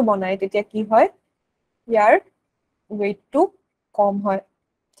পিৰামিডটো বনাই তেতিয়া কি হয় ইয়াৰ ৱেটটো কম হয়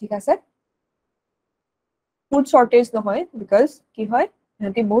ঠিক আছে ফুড শৰ্টেজ নহয় বিকজ কি হয়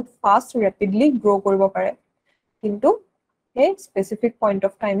ইহঁতি বহুত ফাষ্ট ৰেপিডলি গ্ৰো কৰিব পাৰে কিন্তু এই স্পেচিফিক পইণ্ট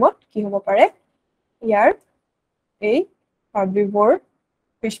অফ টাইমত কি হ'ব পাৰে ইয়াৰ এই হাৰ্বিভোৰ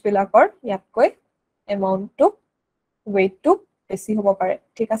ফিশ বিলাকৰ ইয়াতকৈ এমাউণ্টটো ৱেটটো বেছি হ'ব পাৰে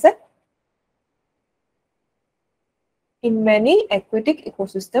ঠিক আছে In many aquatic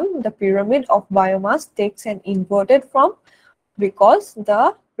ecosystems, the pyramid of biomass takes an inverted form because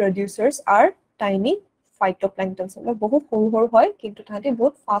the producers are tiny phytoplanktons. বহুত সৰু সৰু হয় কিন্তু তাহাঁতি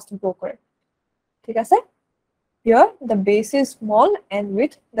বহুত ফাষ্ট গ্ৰো কৰে ঠিক আছে Here, the base is small and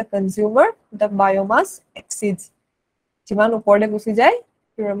with the consumer, the biomass exceeds. যিমান ওপৰলৈ গুচি যায়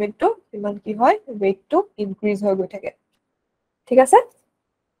পিৰামিডটো সিমান কি হয় ৱেটটো ইনক্ৰিজ হৈ গৈ থাকে ঠিক আছে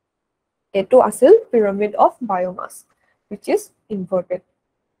এটো আছিল pyramid of biomass which is inverted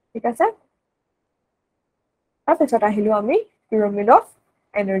ঠিক আছে তাৰপিছত আহিলো আমি পিৰামিড অফ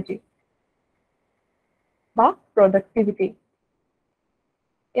এনাৰ্জি বা প্ৰডাক্টিভিটি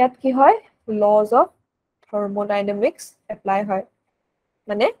ইয়াত কি হয় laws of thermodynamics apply হয়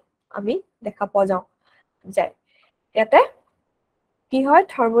মানে আমি দেখা পোৱা যাওঁ যায় ইয়াতে কি হয়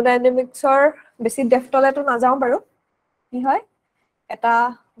থাৰ্মোডাইনামিক্সৰ বেছি ডেফটলেটো নাযাওঁ বাৰু কি হয় এটা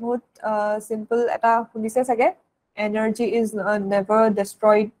বহুত সিম্পল এটা শুনিছে চাগে energy is never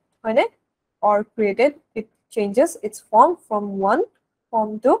destroyed হয়নে or created it changes its form from one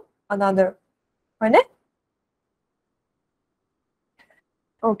form to another হয়নে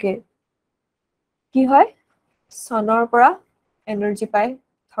okay কি হয় সনৰ পৰা এনাৰ্জি পায়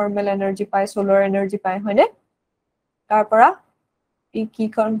থাৰ্মেল এনাৰ্জি পায় সোলাৰ এনাৰ্জি পায় হয়নে তাৰ পৰা ই কি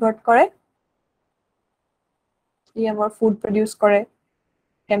কনভাৰ্ট কৰে ই আমাৰ ফুড প্ৰডিউস কৰে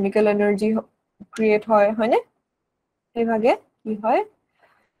কেমিক্যাল এনাৰ্জি ক্ৰিয়েট হয় হয়নে সেইভাগে কি হয়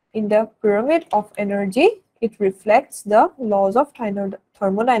in the pyramid of energy it reflects the laws of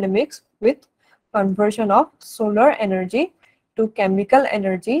thermodynamics with conversion of solar energy to chemical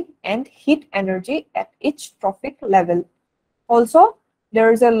energy and heat energy at each trophic level also there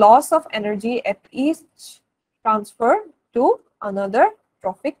is a loss of energy at each transfer to another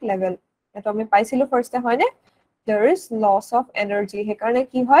trophic level eto ami paisilu first hoyne there is loss of energy he karone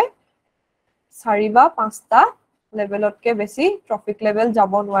ki hoy 4 ba 5 ta levelotke beshi trophic level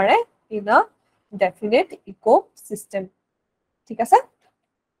jabo nware in a definite ecosystem ঠিক আছে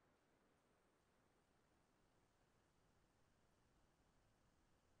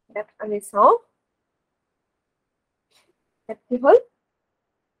that আমি চাও কি হল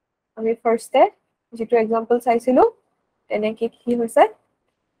আমি ফাৰ্স্টে যেটো example চাইছিলো তেনে কি হৈছে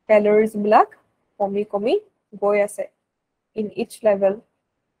ক্যালোৰিজ বিলাক কমি কমি গৈ আছে in each level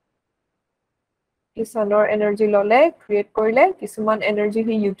E sunor energy ললে create কৰিলে কিছুমান energy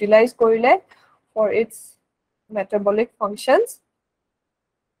হি utilize কৰিলে for its metabolic functions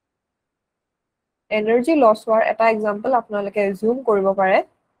energy loss হোৱাৰ এটা example আপোনালোকে zoom কৰিব পাৰে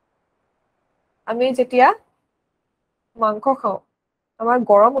আমি যেতিয়া মাংস খাও আমাৰ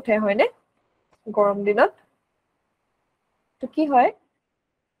গৰম উঠে হয়নে গৰম দিনত তো কি হয়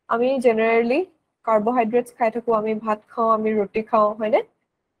আমি জেনাৰেলি কাৰ্বোহাইড্ৰেটস খাই থাকো আমি ভাত খাও আমি ৰুটি খাও হয়নে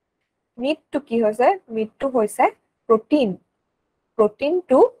মিট তো কি হৈছে মিট তো হৈছে প্ৰটিন প্ৰটিন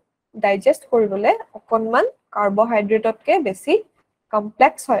টু ডাইজেষ্ট কৰিবলে অকনমান কাৰ্বোহাইড্ৰেটতকে বেছি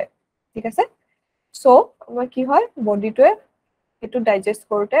কমপ্লেক্স হয় ঠিক আছে সো আমাৰ কি হয় বডিটোৱে এটো ডাইজেষ্ট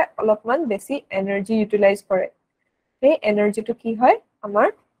কৰোতে অলপমান বেছি এনাৰ্জি ইউটিলাইজ কৰে এই এনাৰ্জিটো কি হয় আমাৰ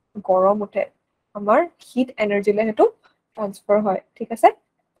গৰম উঠে আমাৰ হিট এনাৰ্জিলে হেতু ট্ৰান্সফাৰ হয় ঠিক আছে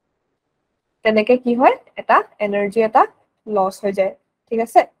তেনেকে কি হয় এটা এনাৰ্জি এটা লস হৈ যায় ঠিক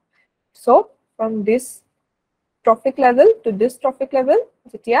আছে so from this traffic level to this traffic level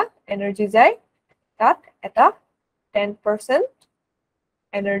যেতিয়া এনাৰ্জি যায় তাত এটা 10%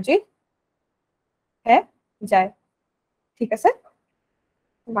 এনাৰ্জি হে যায় ঠিক আছে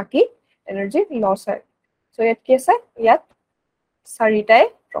বাকি এনাৰ্জি লস হয় সো ইয়াত কি আছে ইয়াত চাৰিটাই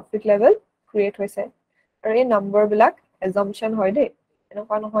ট্ৰফিক লেভেল ক্ৰিয়েট হৈছে আৰু এই নম্বৰ বিলাক assumption হয় দেই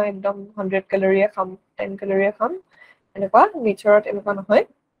এনেকুৱা নহয় একদম 100 ক্যালোৰি খাম 10 ক্যালোৰি খাম এনেকুৱা নেচাৰত এনেকুৱা নহয়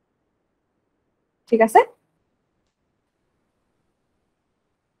ঠিক আছে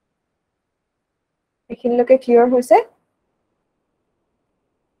এইখিনিলৈকে ক্লিয়াৰ হৈছে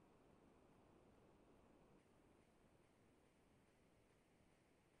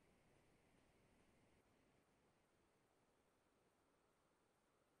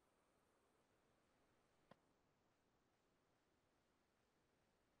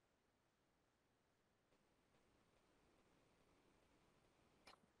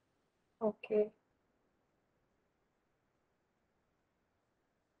ওকে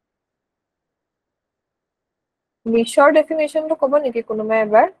নিশৰ ডেফিনেশনটো ক'ব নেকি কোনোবাই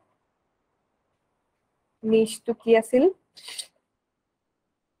এবাৰ নিশটো কি আছিল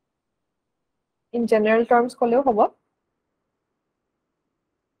ইন জেনাৰেল টাৰ্মছ ক'লেও হ'ব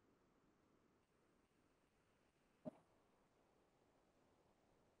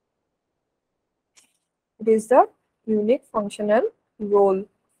It is the unique functional role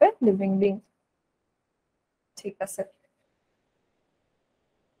of a living being. ঠিক আছে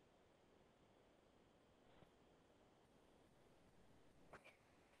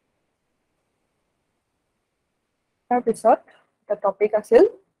তাৰপিছত এটা টপিক আছিল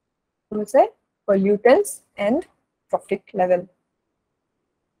হৈছে pollutants and trophic level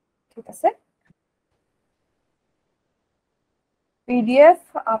ঠিক আছে PDF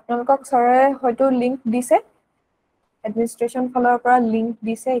আপোনালোকক সৰে হয়তো লিংক দিছে এডমিনিষ্ট্ৰেচন ফালৰ পৰা লিংক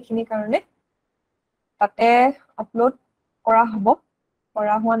দিছে এইখিনি কাৰণে তাতে আপলোড কৰা হ'ব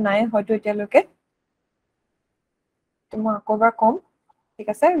কৰা হোৱা নাই হয়তো এতিয়ালৈকে মই আকৌবাৰ কম ঠিক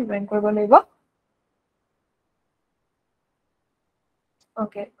আছে ৰিমাইণ্ড কৰিব লাগিব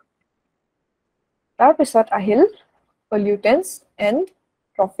ওকে তাৰপিছত আহিল pollutants and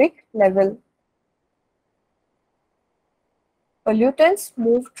trophic level pollutants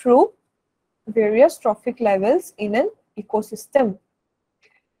move through various trophic levels in an ecosystem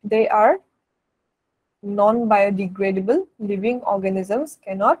they are non-biodegradable living organisms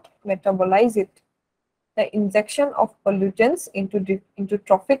cannot metabolize it the injection of pollutants into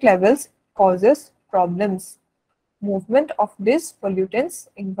trophic levels causes problems movement of these pollutants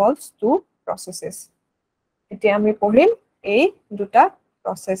involves two processes এতিয়া আমি পঢ়িম এই দুটা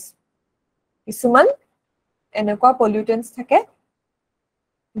process কিছুমান এনেকুৱা pollutants থাকে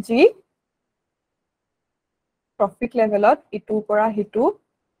যি trophic levelত ইটো পৰা হিটো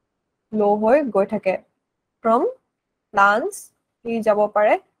লো হৈ গৈ থাকে from plants হি যাব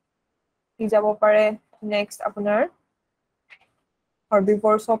পাৰে next আপোনাৰ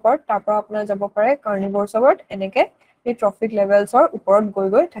herbivores ওপৰত তাৰপৰা আপোনাৰ যাব পাৰে carnivores ওপৰত এনেকে এই trophic levelsৰ ওপৰত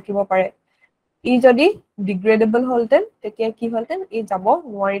গৈ থাকিব পাৰে ই যদি degradable হলতেন তেতিয়া কি হলতেন ই যাব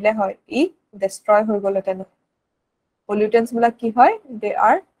নোৱাৰিলে হয় ই destroy হৈ গলতেন pollutants বিলাক কি হয় they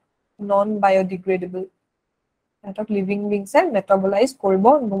are non biodegradable attack living beings metabolize কৰিব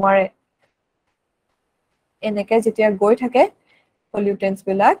নোৱাৰে এনেকে যেতিয়া গৈ থাকে pollutants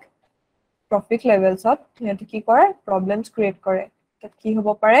বিলাক trophic levelsত হেতি কি কৰে problems create কৰে তাত কি হ'ব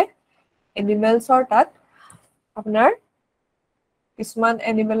পাৰে animalsৰ তাত আপোনাৰ কিছুমান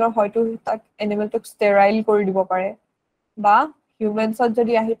animalৰ হয়তো তাক animalটোক sterile কৰি দিব পাৰে বা humansত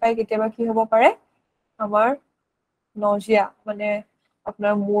যদি আহি পায় কেতিয়াবা কি হ'ব পাৰে আমাৰ nausea মানে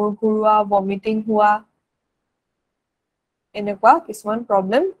আপোনাৰ মূৰ ঘুৰোৱা vomiting হোৱা এনেকুৱা কিছুমান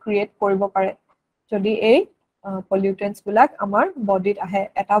problem create কৰিব পাৰে যদি এই পলিউটেন্টস বিলাক আমাৰ বডিত আহে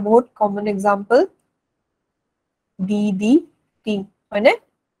এটা বহুত কমন এক্সাম্পল DDT হয়নে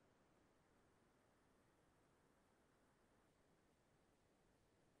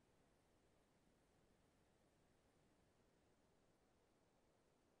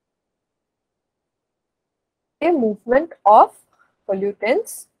a movement of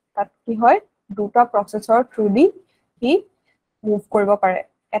pollutants that কি হয় দুটা প্ৰসেছৰ থ্ৰু দি হি মুভ কৰিব পাৰে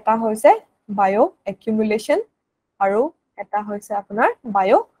এটা হৈছে বায়ো একিউমুলেশ্যন আৰু এটা হৈছে আপোনাৰ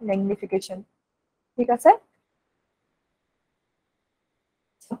বায়ো ম্যাগনিফিকেশন ঠিক আছে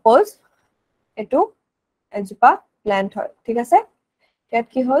সাপোজ এটো এজোপা প্ল্যান্ট হয় ঠিক আছে ইয়াত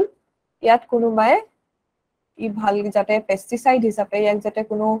কি হল ইয়াত কোনোবাই ই ভাল যাতে পেস্টিসাইড হিচাপে ইয়াক যাতে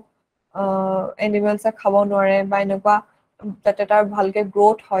কোনো এনিমেলস খাব নোৱাৰে বা এনেকুৱা যাতে তাৰ ভালকে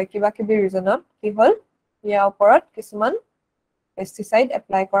গ্ৰোথ হয় কিবা কিবি ৰিজনত কি হল ইয়াৰ ওপৰত কিছুমান পেস্টিসাইড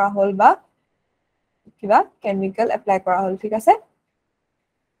এপ্লাই কৰা হল বা কিবা কেমিক্যাল এপ্লাই কৰা হল ঠিক আছে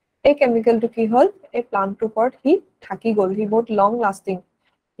এই কেমিক্যালটো কি হল এই প্লান্টৰ ওপৰত হি থাকি গল হি বহুত লং লাস্টিং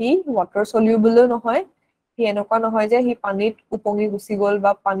হি ওয়াটাৰ সলিউবল নহয় হি এনেকুৱা নহয় যে হি পানীত উপঙি গুচি গল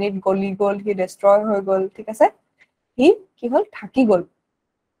বা পানীত গলি গল হি ডেস্ট্ৰয় হৈ গল ঠিক আছে হি কি হল থাকি গল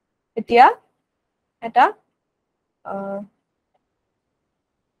এতিয়া এটা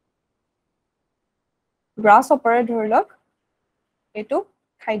গ্ৰাছ অপাৰে ধৰি লওক এটো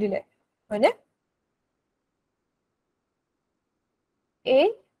খাই দিলে হয়নে এই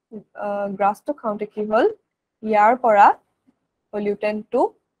গ্ৰাছটো খাওঁতে কি হল ইয়াৰ পৰা পলিউটেন্টটো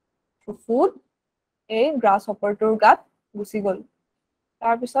ফুড এই গ্ৰাছ হপাৰটোৰ গাত গুচি গল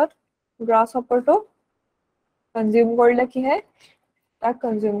তাৰ পিছত গ্ৰাছ হপাৰটো কনজিউম কৰিলে কি হে তাক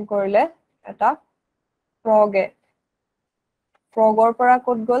কনজিউম কৰিলে এটা ফ্ৰগৰ পৰা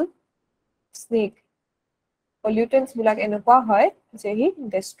ক'ত গল স্নেক পলিউটেন্টস বিলাক এনেকুৱা হয় যে হি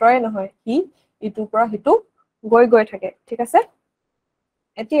ডেস্ট্ৰয় নহয় হি ইটোৰ পৰা হিটো গৈ থাকে ঠিক আছে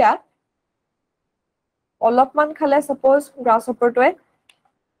এতিয়া অলপমান খালে সাপোজ গ্ৰাছ হপাৰটোৱে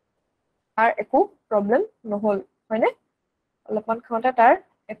তাৰ একো প্ৰবলেম নহল হয়নে অলপমান খাওঁতে তাৰ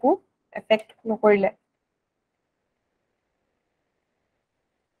একো এফেক্ট নকৰিলে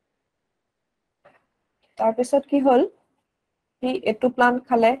তাৰ পিছত কি হল হি এটো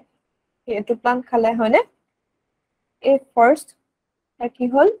প্লান্ট খালে হয়নে এই ফাৰ্স্ট কি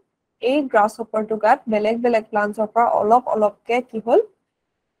হল এই গ্ৰাছ হপাৰটো গাত বেলেগ প্লান্টছৰ পৰা অলপকে কি হল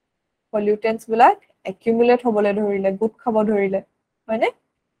পলিউটেন্টস বিলাক একিউমুলেট হবলৈ ধৰিলে গুট খাব ধৰিলে হয়নে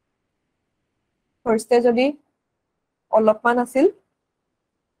ফাৰ্স্টে যদি অলপমান আছিল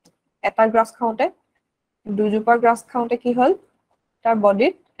এটা গ্ৰাছ খাওঁতে দুজোপা গ্ৰাছ খাওঁতে কি হল তাৰ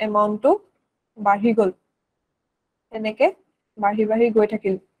বডিত এমাউন্টটো বাঢ়ি গল এনেকে বাঢ়ি গৈ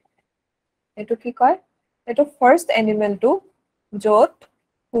থাকিল এটো কি কয় এটো ফাৰ্স্ট এনিমেলটো যত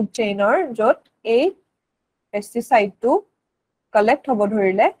ফুড চেইনৰ যত এই পেস্টিসাইডটো কালেক্ট হ'ব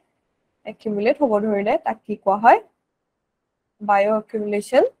ধৰিলে accumulate হ'ব ধৰিলে তাক কি কোৱা হয়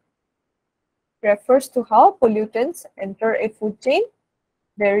bioaccumulation refers to how pollutants enter a food chain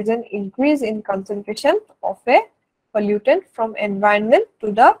there is an increase in concentration of a pollutant from environment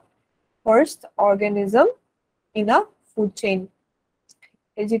to the first organism in a food chain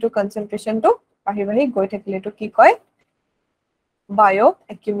এই যেটো concentration to বাঢ়ি গৈ থাকিলে তো কি কয়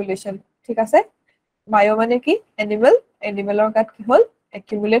bioaccumulation ঠিক আছে বায়ো মানে কি এনিমেলৰ গাত কি হল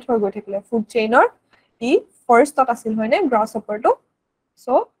accumulate হৈ গৈ থাকিলে ফুড চেইনৰ ই ফাৰ্স্টত আছিল হয়নে গ্ৰাছ হপাৰটো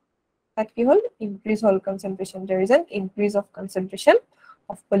সো that কি হল increase hall concentration there is an increase of concentration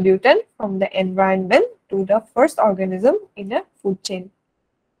of pollutant from the environment to the first organism in a food chain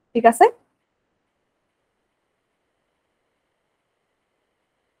ঠিক আছে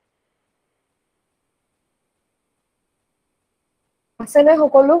আছে নে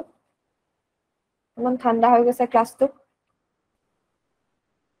সকলো ইমান ঠাণ্ডা হৈ গৈছে ক্লাছটো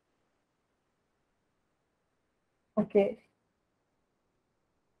ওকে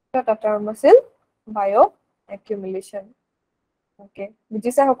এটা টার্ম আছিল বায়ো অ্যাকুমুলেশন ওকে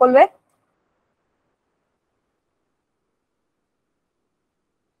বুজিছে সকলোৱে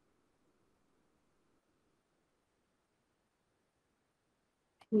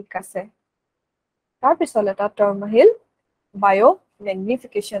ঠিক আছে তাৰ পিছত এটা টার্ম আহিল বায়ো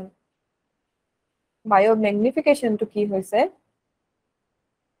ম্যাগনিফিকেশন টো কি হৈছে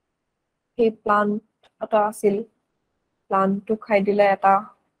এই প্লান্ট এটা আছিল প্লান্টটো খাই দিলে এটা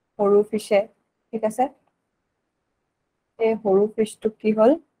সৰু ফিশে ঠিক আছে এই সৰু ফিশটো কি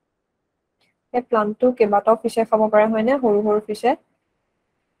হল এই প্লান্টটো কেবাটাও ফিশে খাব পাৰে হয়নে সৰু ফিশে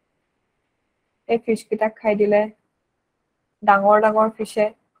এই ফিশ কিটা খাই দিলে ডাঙৰ ফিশে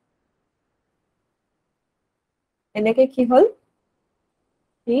এনেকে কি হল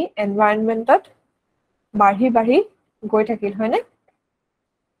ই এনভায়ৰনমেন্টত বাঢ়ি বাঢ়ি গৈ থাকিল হয়নে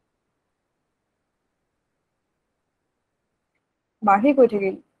বাঢ়ি গৈ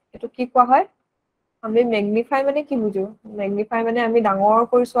থাকিল এটো কি কোৱা হয় আমি ম্যাগনিফাই মানে কি বুজো ম্যাগনিফাই মানে আমি ডাঙৰ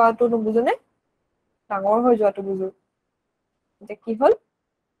কৰি চোৱাটো নুবুজো নে ডাঙৰ হৈ যোৱাটো বুজো যে কি হল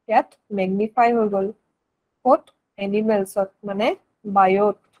ইয়াত ম্যাগনিফাই হৈ গল ক'ত এনিমেলছত মানে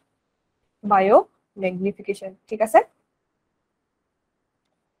বায়ো ম্যাগনিফিকেশন ঠিক আছে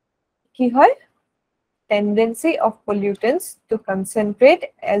কি হয় tendency of pollutants to concentrate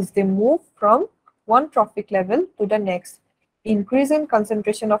as they move from one trophic level to the next increase in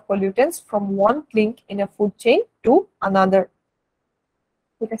concentration of pollutants from one link in a food chain to another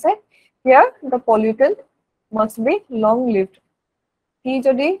ঠিক আছে here the pollutant must be long lived he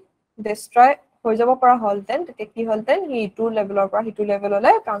যদি destroy হৈ যাব পৰা হলতেন তেতিয়া কি হলতেন হি ইটো লেভেলৰ পৰা হিটো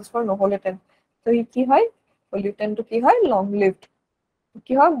লেভেললৈ ট্ৰান্সফাৰ নহলতেন তো হি কি হয় pollutant to কি হয় long lived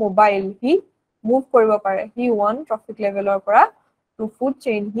কি হয় মোবাইল হি মুভ কৰিব পাৰে হি ওৱান ট্ৰফিক লেভেলৰ পৰা to food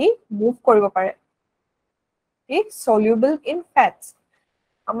chain he move কৰিব পাৰে হি সলিউবল ইন ফেটছ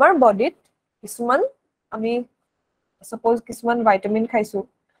আমাৰ বডিত কিছুমান আমি সাপোজ কিছুমান ভিটামিন খাইছো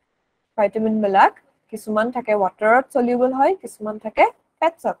ভিটামিন বিলাক কিছুমান থাকে ওয়াটাৰত সলিউবল হয় কিছুমান থাকে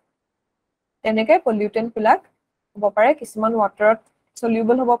ফেটছত তেনেকৈ পলিউটেন্ট বিলাক হ'ব পাৰে কিছুমান ওয়াটাৰত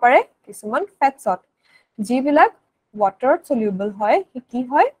সলিউবল হ'ব পাৰে কিছুমান ফেটছত যিবিলাক ওয়াটাৰত সলিউবল হয় কি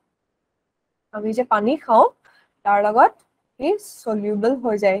হয় আমি যে পানী খাও তাৰ লগত হি সলিউবল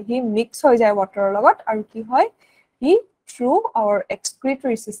হৈ যায় হি মিক্স হৈ যায় ওয়াটাৰৰ লগত আৰু কি হয় হি থ্ৰু আওয়াৰ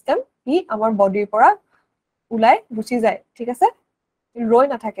এক্সক্ৰিটৰি সিস্টেম হি আমাৰ বডিৰ পৰা উলাই গুচি যায় ঠিক আছে ৰৈ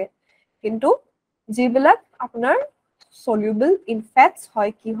নাথাকে কিন্তু যিবিলাক আপোনাৰ soluble in fats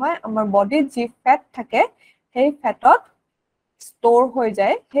হয় কি হয় আমাৰ বডিত যি ফেট থাকে সেই ফেটত স্টোৰ হৈ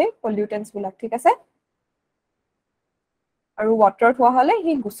যায় সেই পলিউটেন্টস বিলাক ঠিক আছে আৰু ওয়াটাৰত হোৱা হলে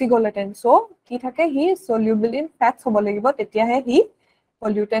হি গুচি গলেতেন সো কি থাকে হি soluble in fats হ'ব লাগিব তেতিয়াহে হি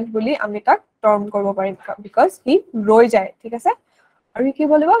পলিউটেন্ট বুলি আমি তাক টাৰ্ম কৰিব পাৰিম বিকজ হি ৰৈ যায় ঠিক আছে আৰু কি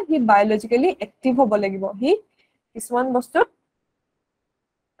হ'ব লাগিব হি বায়োলজিক্যালি এক্টিভ হ'ব লাগিব হি কিছুমান বস্তুত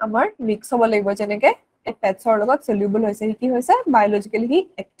আমাৰ মিক্স হ'ব লাগিব যেনেকে এই ফেটছৰ লগত সলিউবল হৈছে কি হৈছে বায়োলজিক্যালি হি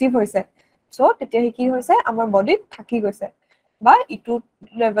এক্টিভ হৈছে সো তেতিয়া কি হৈছে আমাৰ বডিত থাকি গৈছে বা ইটো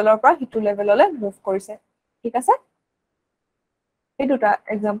লেভেলৰ পৰা হিটো লেভেললৈ মুভ কৰিছে ঠিক আছে এই দুটা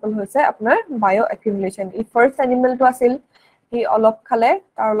এক্সাম্পল হৈছে আপোনাৰ বায়ো একিউমুলেশন ই ফাৰ্স্ট এনিমেলটো আছিল হি অলপ খালে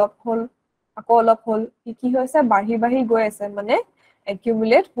তাৰ অলপ হল আকৌ অলপ হল কি হৈছে বাঢ়ি বাঢ়ি গৈ আছে মানে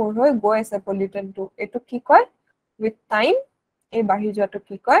একিউমুলেট হৈ গৈ আছে পলিউটেন্টটো এটো কি কয় উইথ টাইম এই বাঢ়ি যোৱাটো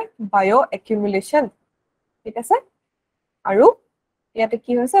কি কয় বায়ো একিউমুলেশন ঠিক আছে আৰু ইয়াতে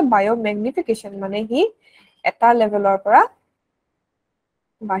কি হৈছে বায়ো ম্যাগনিফিকেশন মানে হি এটা লেভেলৰ পৰা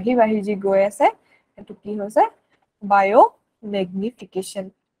বাঢ়ি বাঢ়ি যি গৈ আছে এটো কি হৈছে বায়ো ম্যাগনিফিকেশন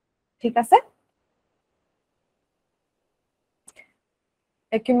ঠিক আছে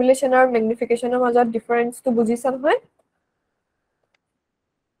একিউমুলেশন আৰু ম্যাগনিফিকেশনৰ মাজত ডিফাৰেন্সটো বুজিছা নহয়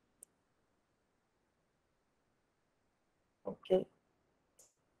ওকে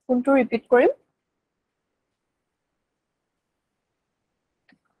কোনটো ৰিপিট কৰিম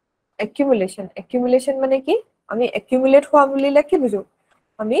একিউমুলেশন মানে কি আমি একিউমুলেট হোৱা বুলিলে কি বুজো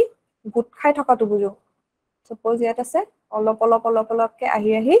আমি গুট খাই থকাটো বুজো সাপোজ ইয়াত আছে অলপ অলপ অলপ অলপকে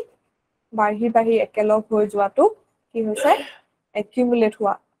আহি আহি বাঢ়ি বাঢ়ি একেলগ হৈ যোৱাটো কি হৈছে একিউমুলেট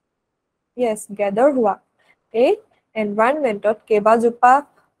হোৱা yes gather হোৱা এই এনভায়ৰনমেন্টত কেবাজোপা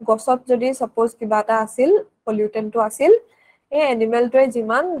গছত যদি সাপোজ কিবা এটা আছিল পলিউটেন্টটো আছিল এই এনিমেলটোৱে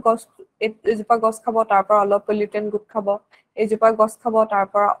যিমান গছ এজোপা গছ খাব তাৰ পৰা অলপ পলিউটেন্ট গোট খাব এজোপা গছ খাব তাৰ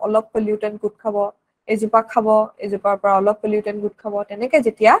পৰা অলপ পলিউটেন্ট গোট খাব এজোপা খাব এজোপাৰ পৰা অলপ পলিউটেন্ট গোট খাব তেনেকে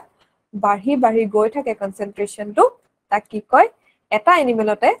যেতিয়া বাঢ়ি বাঢ়ি গৈ থাকে কনসেন্ট্ৰেশনটো তাক কি কয় এটা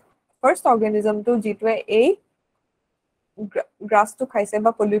এনিমেলতে ফাৰ্স্ট অৰ্গানিজমটো যিটোৱে এই গ্ৰাছটো খাইছে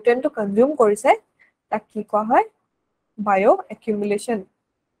বা পলিউটেন্টটো কনজিউম কৰিছে তাক কি কোৱা হয় বায়ো একিউমুলেশন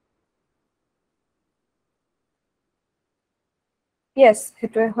yes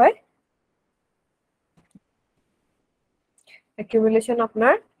হেতুৱে হয় একিউমুলেশন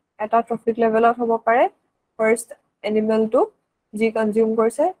আপোনাৰ এটা ট্ৰফিক লেভেলত হ'ব পাৰে ফাৰ্স্ট এনিমেলটো যি কনজিউম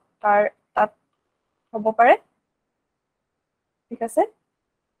কৰিছে তাৰ তাত হ'ব পাৰে ঠিক আছে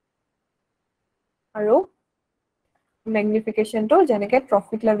আৰু ম্যাগনিফিকেশনটো যেনেকে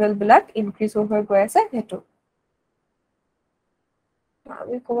ট্ৰফিক লেভেল বিলাক ইনক্ৰিজ হৈ গৈ আছে হেতু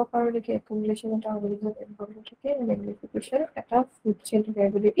আমি ক'ব পাৰো নেকি একিউমুলেশন এটা অৰ্গানিজম এনভায়ৰনমেন্ট থাকে ম্যাগনিফিকেশন এটা ফুড চেইন থাকে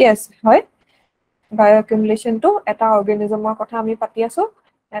বুলি yes হয় বায়ো একিউমুলেশনটো এটা অৰ্গানিজমৰ কথা আমি পাতি আছো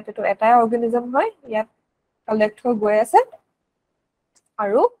ইয়াতেটো এটাই অৰ্গানিজম হয় ইয়াত কালেক্ট হৈ গৈ আছে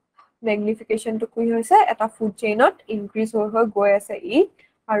আৰু ম্যাগনিফিকেশনটো কি হৈছে এটা ফুড চেইনত ইনক্ৰিজ হৈ গৈ আছে ই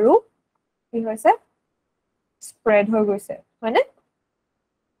আৰু কি হৈছে স্প্ৰেড হৈ গৈছে হয়নে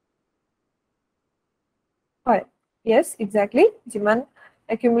হয় yes exactly যিমান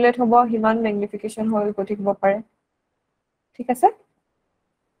accumulate হ'ব হিমান magnification হৈ গৈ থাকিব পাৰে ঠিক আছে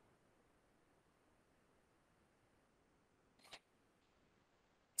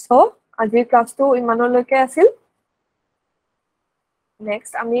so আজিৰ ক্লাছটো ইমানলৈকে আছিল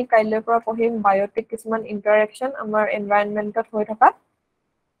নেক্সট আমি কাইলৈৰ পৰা পঢ়িম বায়োটিক কিছুমান ইন্টাৰেকশন আমাৰ এনভায়ৰনমেন্টত হৈ থকা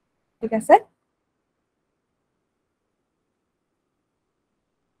ঠিক আছে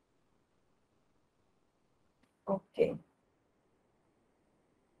okay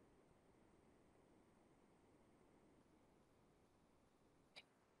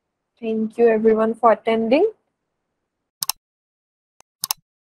thank you everyone for attending